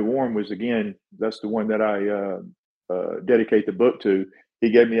and Tommy Warren was, again, that's the one that I dedicate the book to. He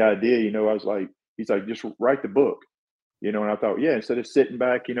gave me the idea. I was like, he's like, just write the book, and I thought, instead of sitting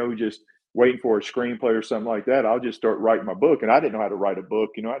back, just waiting for a screenplay or something like that, I'll just start writing my book. And I didn't know how to write a book.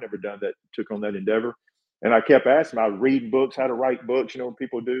 I'd never done that, took on that endeavor. And I kept asking, I was reading books, how to write books, what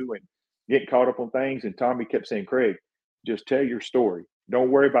people do, and getting caught up on things. And Tommy kept saying, Craig, just tell your story.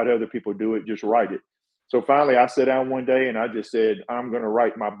 Don't worry about how other people do it. Just write it. So finally I sat down one day and I just said, I'm going to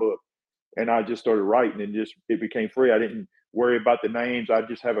write my book. And I just started writing, and it became free. I didn't worry about the names. I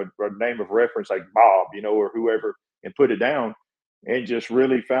just have a name of reference like Bob, or whoever, and put it down. And just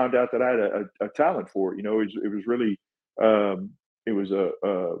really found out that I had a talent for it. It was really, it was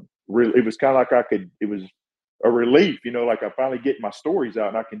kind of like it was a relief, like I finally get my stories out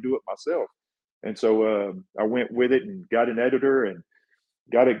and I can do it myself. And so I went with it and got an editor and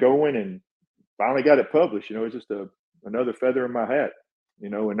got it going and finally got it published. It's just another feather in my hat,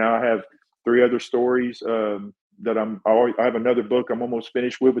 and now I have 3 other stories that I have another book I'm almost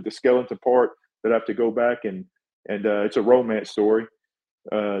finished with the skeleton part that I have to go back and it's a romance story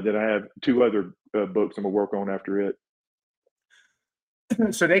that I have 2 other books I'm gonna work on after it.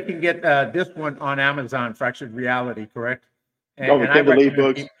 So they can get this one on Amazon, Fractured Reality, correct? And Kindle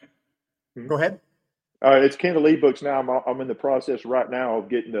eBooks. Go ahead. It's Kindle eBooks now. I'm in the process right now of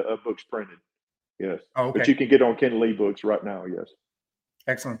getting the books printed. Yes. Oh, okay. But you can get on Kindle eBooks right now. Yes.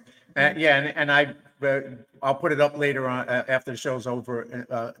 Excellent. I'll put it up later on after the show's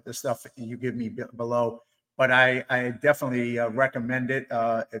over. The stuff you give me below. But I definitely recommend it.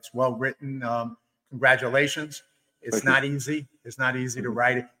 It's well written. Congratulations. It's not easy. It's not easy to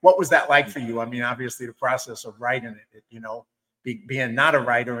write it. What was that like for you? I mean, obviously the process of writing it, being not a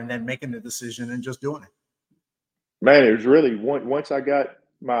writer and then making the decision and just doing it. Man, it was really, once I got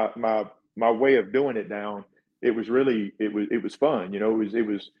my way of doing it down, it was really, it was fun. It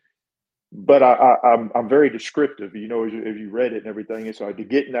was, but I'm very descriptive, as you read it and everything. And so to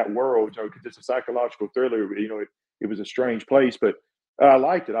get in that world, because it's a psychological thriller, it was a strange place, but I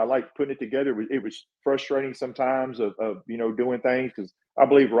liked it. I liked putting it together. It was frustrating sometimes of doing things, because I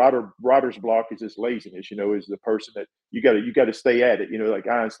believe writer's block is just laziness, is the person that you got to stay at it. Like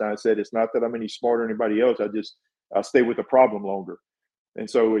Einstein said, it's not that I'm any smarter than anybody else. I stay with the problem longer. And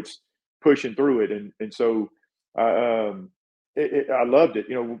so it's pushing through it. And so I loved it,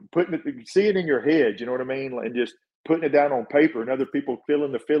 putting it, see it in your head, you know what I mean? And just putting it down on paper and other people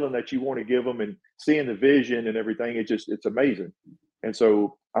feeling the feeling that you want to give them and seeing the vision and everything. It's amazing. And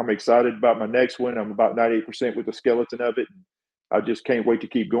so I'm excited about my next one. I'm about 98% with the skeleton of it. I just can't wait to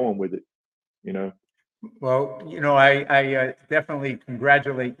keep going with it, Well, I definitely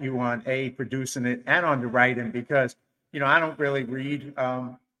congratulate you on producing it and on the writing, because, I don't really read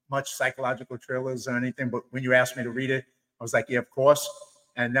much psychological thrillers or anything, but when you asked me to read it, I was like, yeah, of course.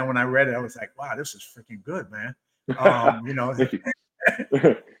 And then when I read it, I was like, wow, this is freaking good, man.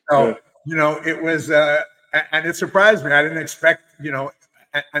 Oh, it was, and it surprised me. I didn't expect,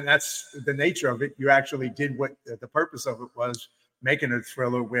 and that's the nature of it. You actually did what the purpose of it was, making a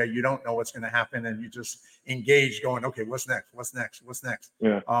thriller where you don't know what's going to happen and you just engage going, okay, what's next? What's next? What's next?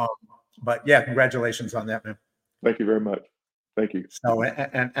 Yeah. But yeah, congratulations on that, man. Thank you very much. Thank you. So,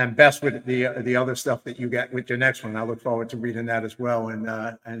 and best with the other stuff that you get with your next one. I look forward to reading that as well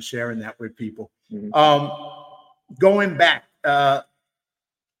and sharing that with people. Mm-hmm. Going back, a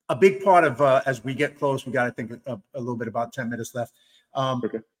big part of as we get close, we got to think a little bit, about 10 minutes left.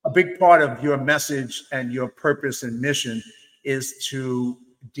 Okay. A big part of your message and your purpose and mission is to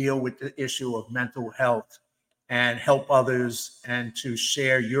deal with the issue of mental health and help others, and to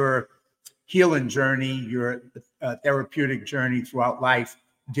share your healing journey, your therapeutic journey throughout life,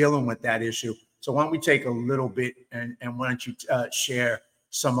 dealing with that issue. So why don't we take a little bit and why don't you share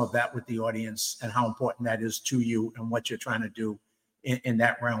some of that with the audience and how important that is to you and what you're trying to do in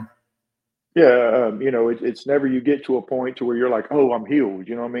that realm? Yeah, it's never you get to a point to where you're like, oh, I'm healed.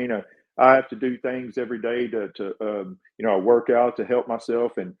 You know what I mean? I have to do things every day to I work out to help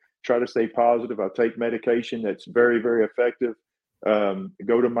myself and try to stay positive. I take medication that's very, very effective.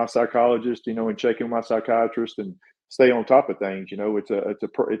 Go to my psychologist, and check in with my psychiatrist and stay on top of things.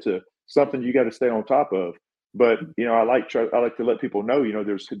 It's a something you got to stay on top of. But I like to let people know,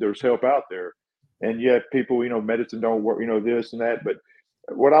 there's help out there. And yet people, medicine don't work, this and that. But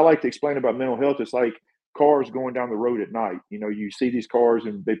what I like to explain about mental health is like cars going down the road at night. You see these cars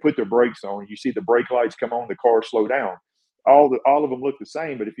and they put their brakes on. You see the brake lights come on, the car slow down. All of them look the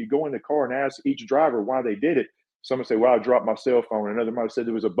same. But if you go in the car and ask each driver why they did it, someone say, well, I dropped my cell phone. Another might have said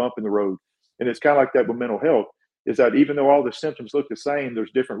there was a bump in the road. And it's kind of like that with mental health, is that even though all the symptoms look the same,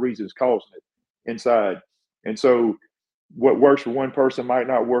 there's different reasons causing it inside. And so what works for one person might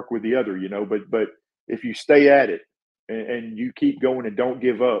not work with the other, but if you stay at it and you keep going and don't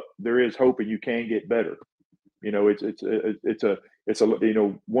give up, there is hope and you can get better.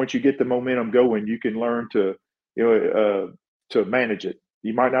 Once you get the momentum going, you can learn to manage it.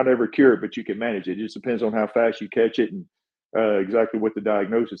 You might not ever cure it, but you can manage it. It just depends on how fast you catch it and exactly what the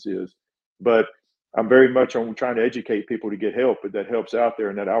diagnosis is. But I'm very much on trying to educate people to get help, but that help's out there,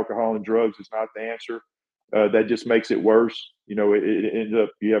 and that alcohol and drugs is not the answer. That just makes it worse. It ends up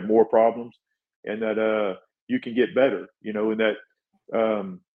you have more problems, and that you can get better. And that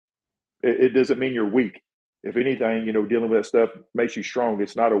it doesn't mean you're weak. If anything, dealing with that stuff makes you strong.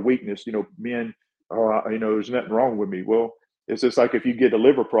 It's not a weakness. Men, there's nothing wrong with me. Well, it's just like if you get a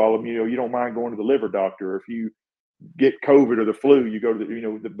liver problem, you don't mind going to the liver doctor. If you get COVID or the flu, you go to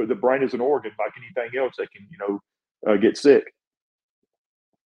the brain is an organ like anything else that can, get sick.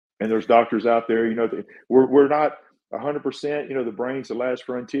 And there's doctors out there, we're not 100%, the brain's the last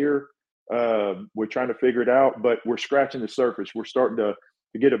frontier. We're trying to figure it out, but we're scratching the surface. We're starting to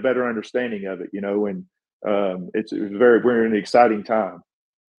get a better understanding of it, and we're in an exciting time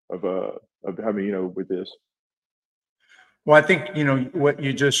of with this. Well, I think, what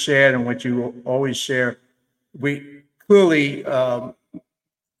you just shared and what you always share, we clearly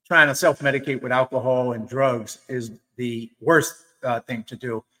trying to self-medicate with alcohol and drugs is the worst thing to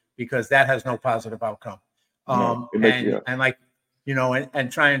do, because that has no positive outcome. And like,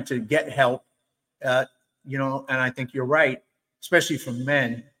 and trying to get help, and I think you're right, especially for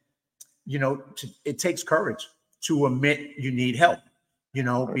men, it takes courage to admit you need help.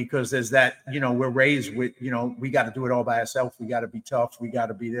 Because there's that, we're raised with, we got to do it all by ourselves. We got to be tough. We got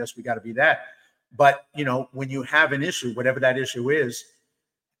to be this, we got to be that. But, when you have an issue, whatever that issue is,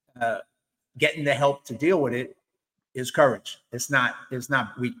 getting the help to deal with it is courage. It's not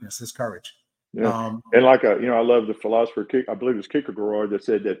weakness, it's courage. Yeah. And like, I love the philosopher, I believe it was Kierkegaard, that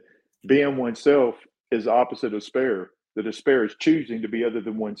said that being oneself is the opposite of despair. The despair is choosing to be other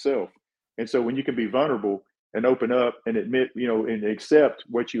than oneself. And so when you can be vulnerable and open up and admit, and accept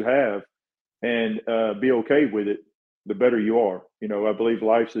what you have and be okay with it, the better you are. I believe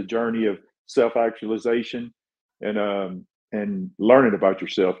life's a journey of self-actualization and learning about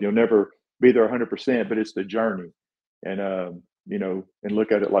yourself. You'll never be there 100%, but it's the journey, and and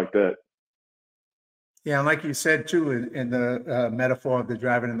look at it like that. Yeah, and like you said too, in the metaphor of the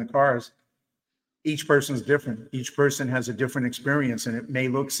driving in the cars, each person's different. Each person has a different experience, and it may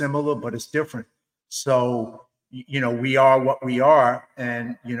look similar, but it's different. So, we are what we are,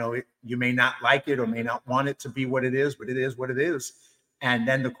 and, you may not like it or may not want it to be what it is, but it is what it is. And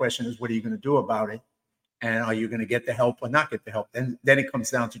then the question is, what are you going to do about it? And are you going to get the help or not get the help? And then it comes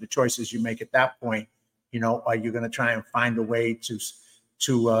down to the choices you make at that point. Are you going to try and find a way to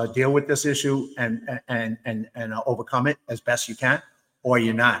deal with this issue and overcome it as best you can, or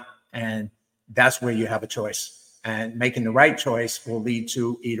you're not? And that's where you have a choice. and making the right choice will lead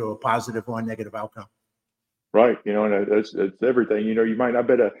to either a positive or a negative outcome. Right. And that's everything. You might not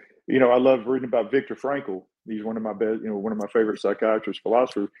bet I love reading about Viktor Frankl. He's one of my best, one of my favorite psychiatrists,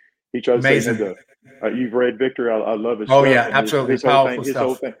 philosophers. He tries to say, Amazing. You've read Victor. I love his Oh stuff. yeah, And absolutely his whole powerful thing,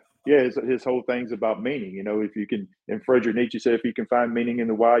 stuff. yeah, his whole thing's about meaning. If you can, and Friedrich Nietzsche said, if you can find meaning in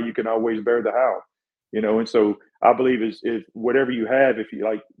the why, you can always bear the how. And so I believe is if whatever you have, if you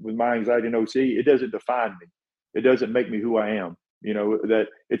like with my anxiety and OC, it doesn't define me. It doesn't make me who I am. That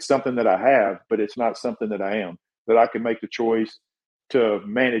it's something that I have, but it's not something that I am. That I can make the choice to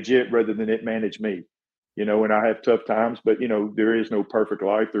manage it rather than it manage me. And I have tough times, but there is no perfect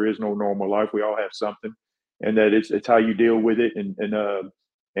life. There is no normal life. We all have something, and that it's how you deal with it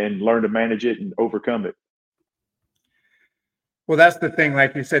and learn to manage it and overcome it. Well, that's the thing.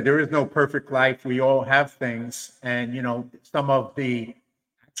 Like you said, there is no perfect life. We all have things. And, some of the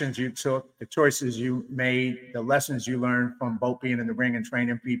actions you took, the choices you made, the lessons you learned from both being in the ring and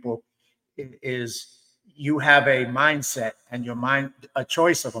training people is you have a mindset and your mind, a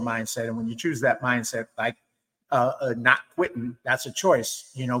choice of a mindset. And when you choose that mindset, like not quitting, that's a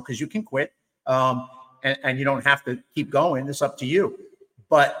choice, because you can quit and you don't have to keep going. It's up to you.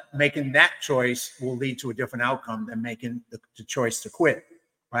 But making that choice will lead to a different outcome than making the choice to quit,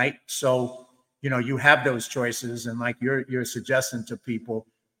 right? So, you have those choices, and like you're suggesting to people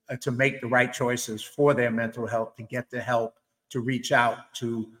to make the right choices for their mental health, to get the help, to reach out,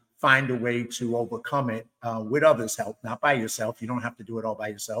 to find a way to overcome it with others' help, not by yourself. You don't have to do it all by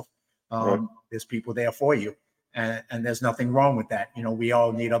yourself. Right. There's people there for you, and there's nothing wrong with that. We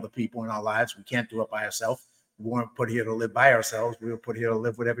all need other people in our lives. We can't do it by ourselves. We weren't put here to live by ourselves. We were put here to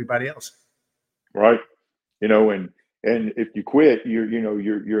live with everybody else. Right. And if you quit,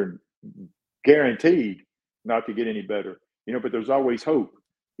 you're guaranteed not to get any better. But there's always hope.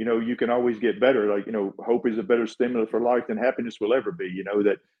 You can always get better. Like, hope is a better stimulus for life than happiness will ever be.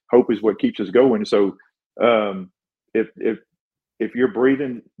 That hope is what keeps us going. So um if you're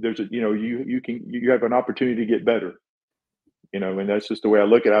breathing, there's you have an opportunity to get better. And that's just the way I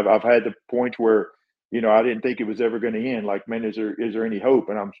look at it. I've had the point where, I didn't think it was ever going to end. Like, man, is there any hope?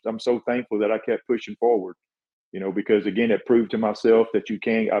 And I'm so thankful that I kept pushing forward, because again, it proved to myself that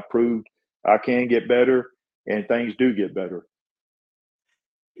I proved I can get better and things do get better.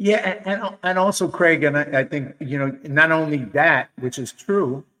 Yeah, and also, Craig, and I think not only that, which is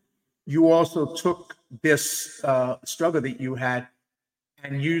true, you also took this struggle that you had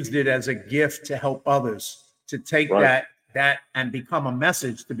and used it as a gift to help others, to take Right. that and become a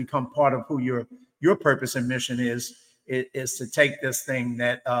message, to become part of who your purpose and mission is to take this thing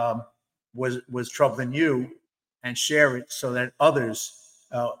that was troubling you and share it so that others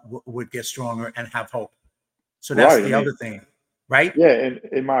would get stronger and have hope. So that's Right. I the mean, other thing, right? yeah.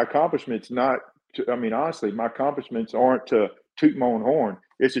 And my accomplishments, honestly, my accomplishments aren't to toot my own horn.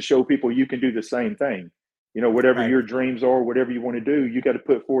 It's to show people you can do the same thing. Whatever Right. your dreams are, whatever you want to do, you got to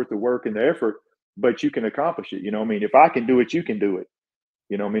put forth the work and the effort, but you can accomplish it. If I can do it, you can do it.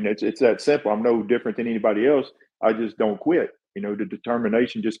 It's that simple. I'm no different than anybody else. I just don't quit. The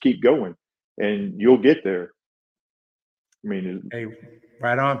determination, just keep going, and you'll get there. Hey,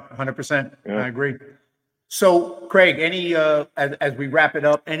 right on, 100%. Yeah. I agree. So, Craig, any as we wrap it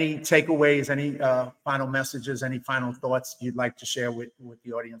up, any takeaways, any final messages, any final thoughts you'd like to share with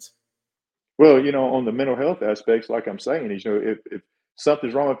the audience? Well, on the mental health aspects, like I'm saying, is if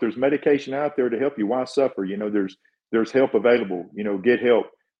something's wrong, if there's medication out there to help you, why suffer? There's help available. Get help.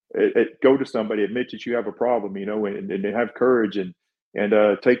 Go to somebody, admit that you have a problem. And have courage and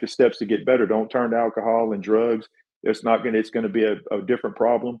take the steps to get better. Don't turn to alcohol and drugs. It's going to be a different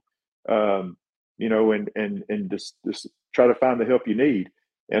problem. And just try to find the help you need.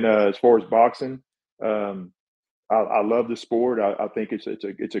 And as far as boxing, um, I love the sport. I think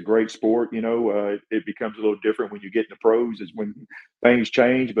it's a great sport. It becomes a little different when you get in the pros. Is when things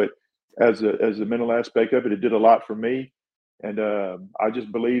change. But as a mental aspect of it, it did a lot for me. And I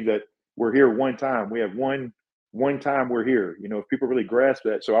just believe that we're here one time. We have one time we're here. If people really grasp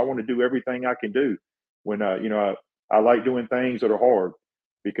that. So I want to do everything I can do. When I like doing things that are hard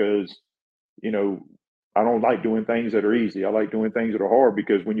because you know I don't like doing things that are easy. I like doing things that are hard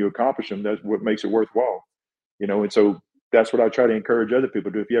because when you accomplish them, that's what makes it worthwhile. And so that's what I try to encourage other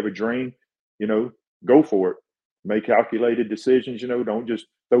people to do. If you have a dream, you know, go for it. Make calculated decisions. Don't just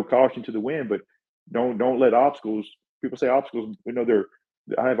throw caution to the wind, but don't let obstacles. People say obstacles.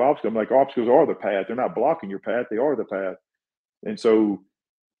 I have obstacles. I'm like, obstacles are the path. They're not blocking your path. They are the path. And so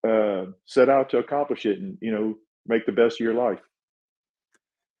set out to accomplish it, and make the best of your life.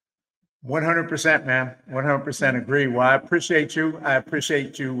 100%, man. 100% agree. Well, I appreciate you. I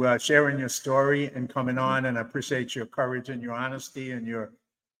appreciate you sharing your story and coming on, and I appreciate your courage and your honesty and your,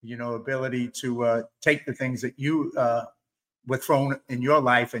 ability to take the things that you were thrown in your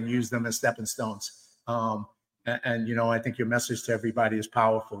life and use them as stepping stones. I think your message to everybody is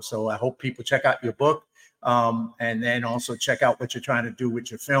powerful. So I hope people check out your book, and then also check out what you're trying to do with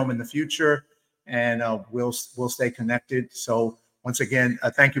your film in the future. And we'll stay connected. So once again,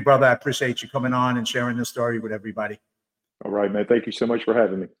 thank you, brother. I appreciate you coming on and sharing this story with everybody. All right, man. Thank you so much for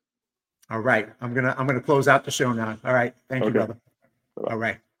having me. All right. I'm gonna close out the show now. All right. Thank you, brother. Bye-bye. All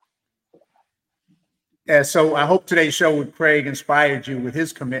right. Yeah, so I hope today's show with Craig inspired you with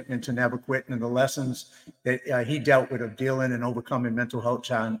his commitment to never quit and the lessons that he dealt with of dealing and overcoming mental health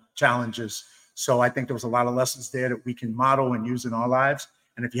challenges. So I think there was a lot of lessons there that we can model and use in our lives.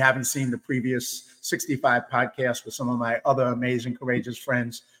 And if you haven't seen the previous 65 podcasts with some of my other amazing, courageous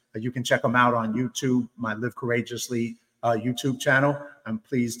friends, you can check them out on YouTube, my Live Courageously YouTube channel. And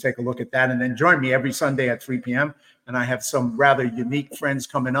please take a look at that. And then join me every Sunday at 3 p.m. And I have some rather unique friends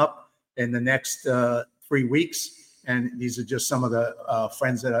coming up in the next 3 weeks. And these are just some of the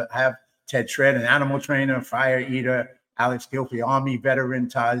friends that I have: Ted Shred, an animal trainer, fire eater; Alex Gilfie, Army veteran;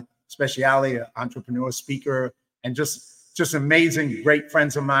 Todd Speciale, an entrepreneur, speaker, and just amazing, great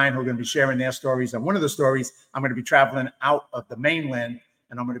friends of mine who are going to be sharing their stories. And one of the stories, I'm going to be traveling out of the mainland,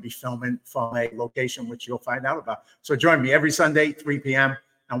 and I'm going to be filming from a location which you'll find out about. So join me every Sunday, 3 p.m.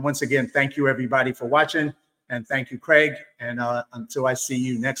 And once again, thank you everybody for watching. And thank you, Craig. And until I see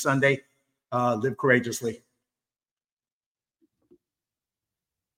you next Sunday, live courageously.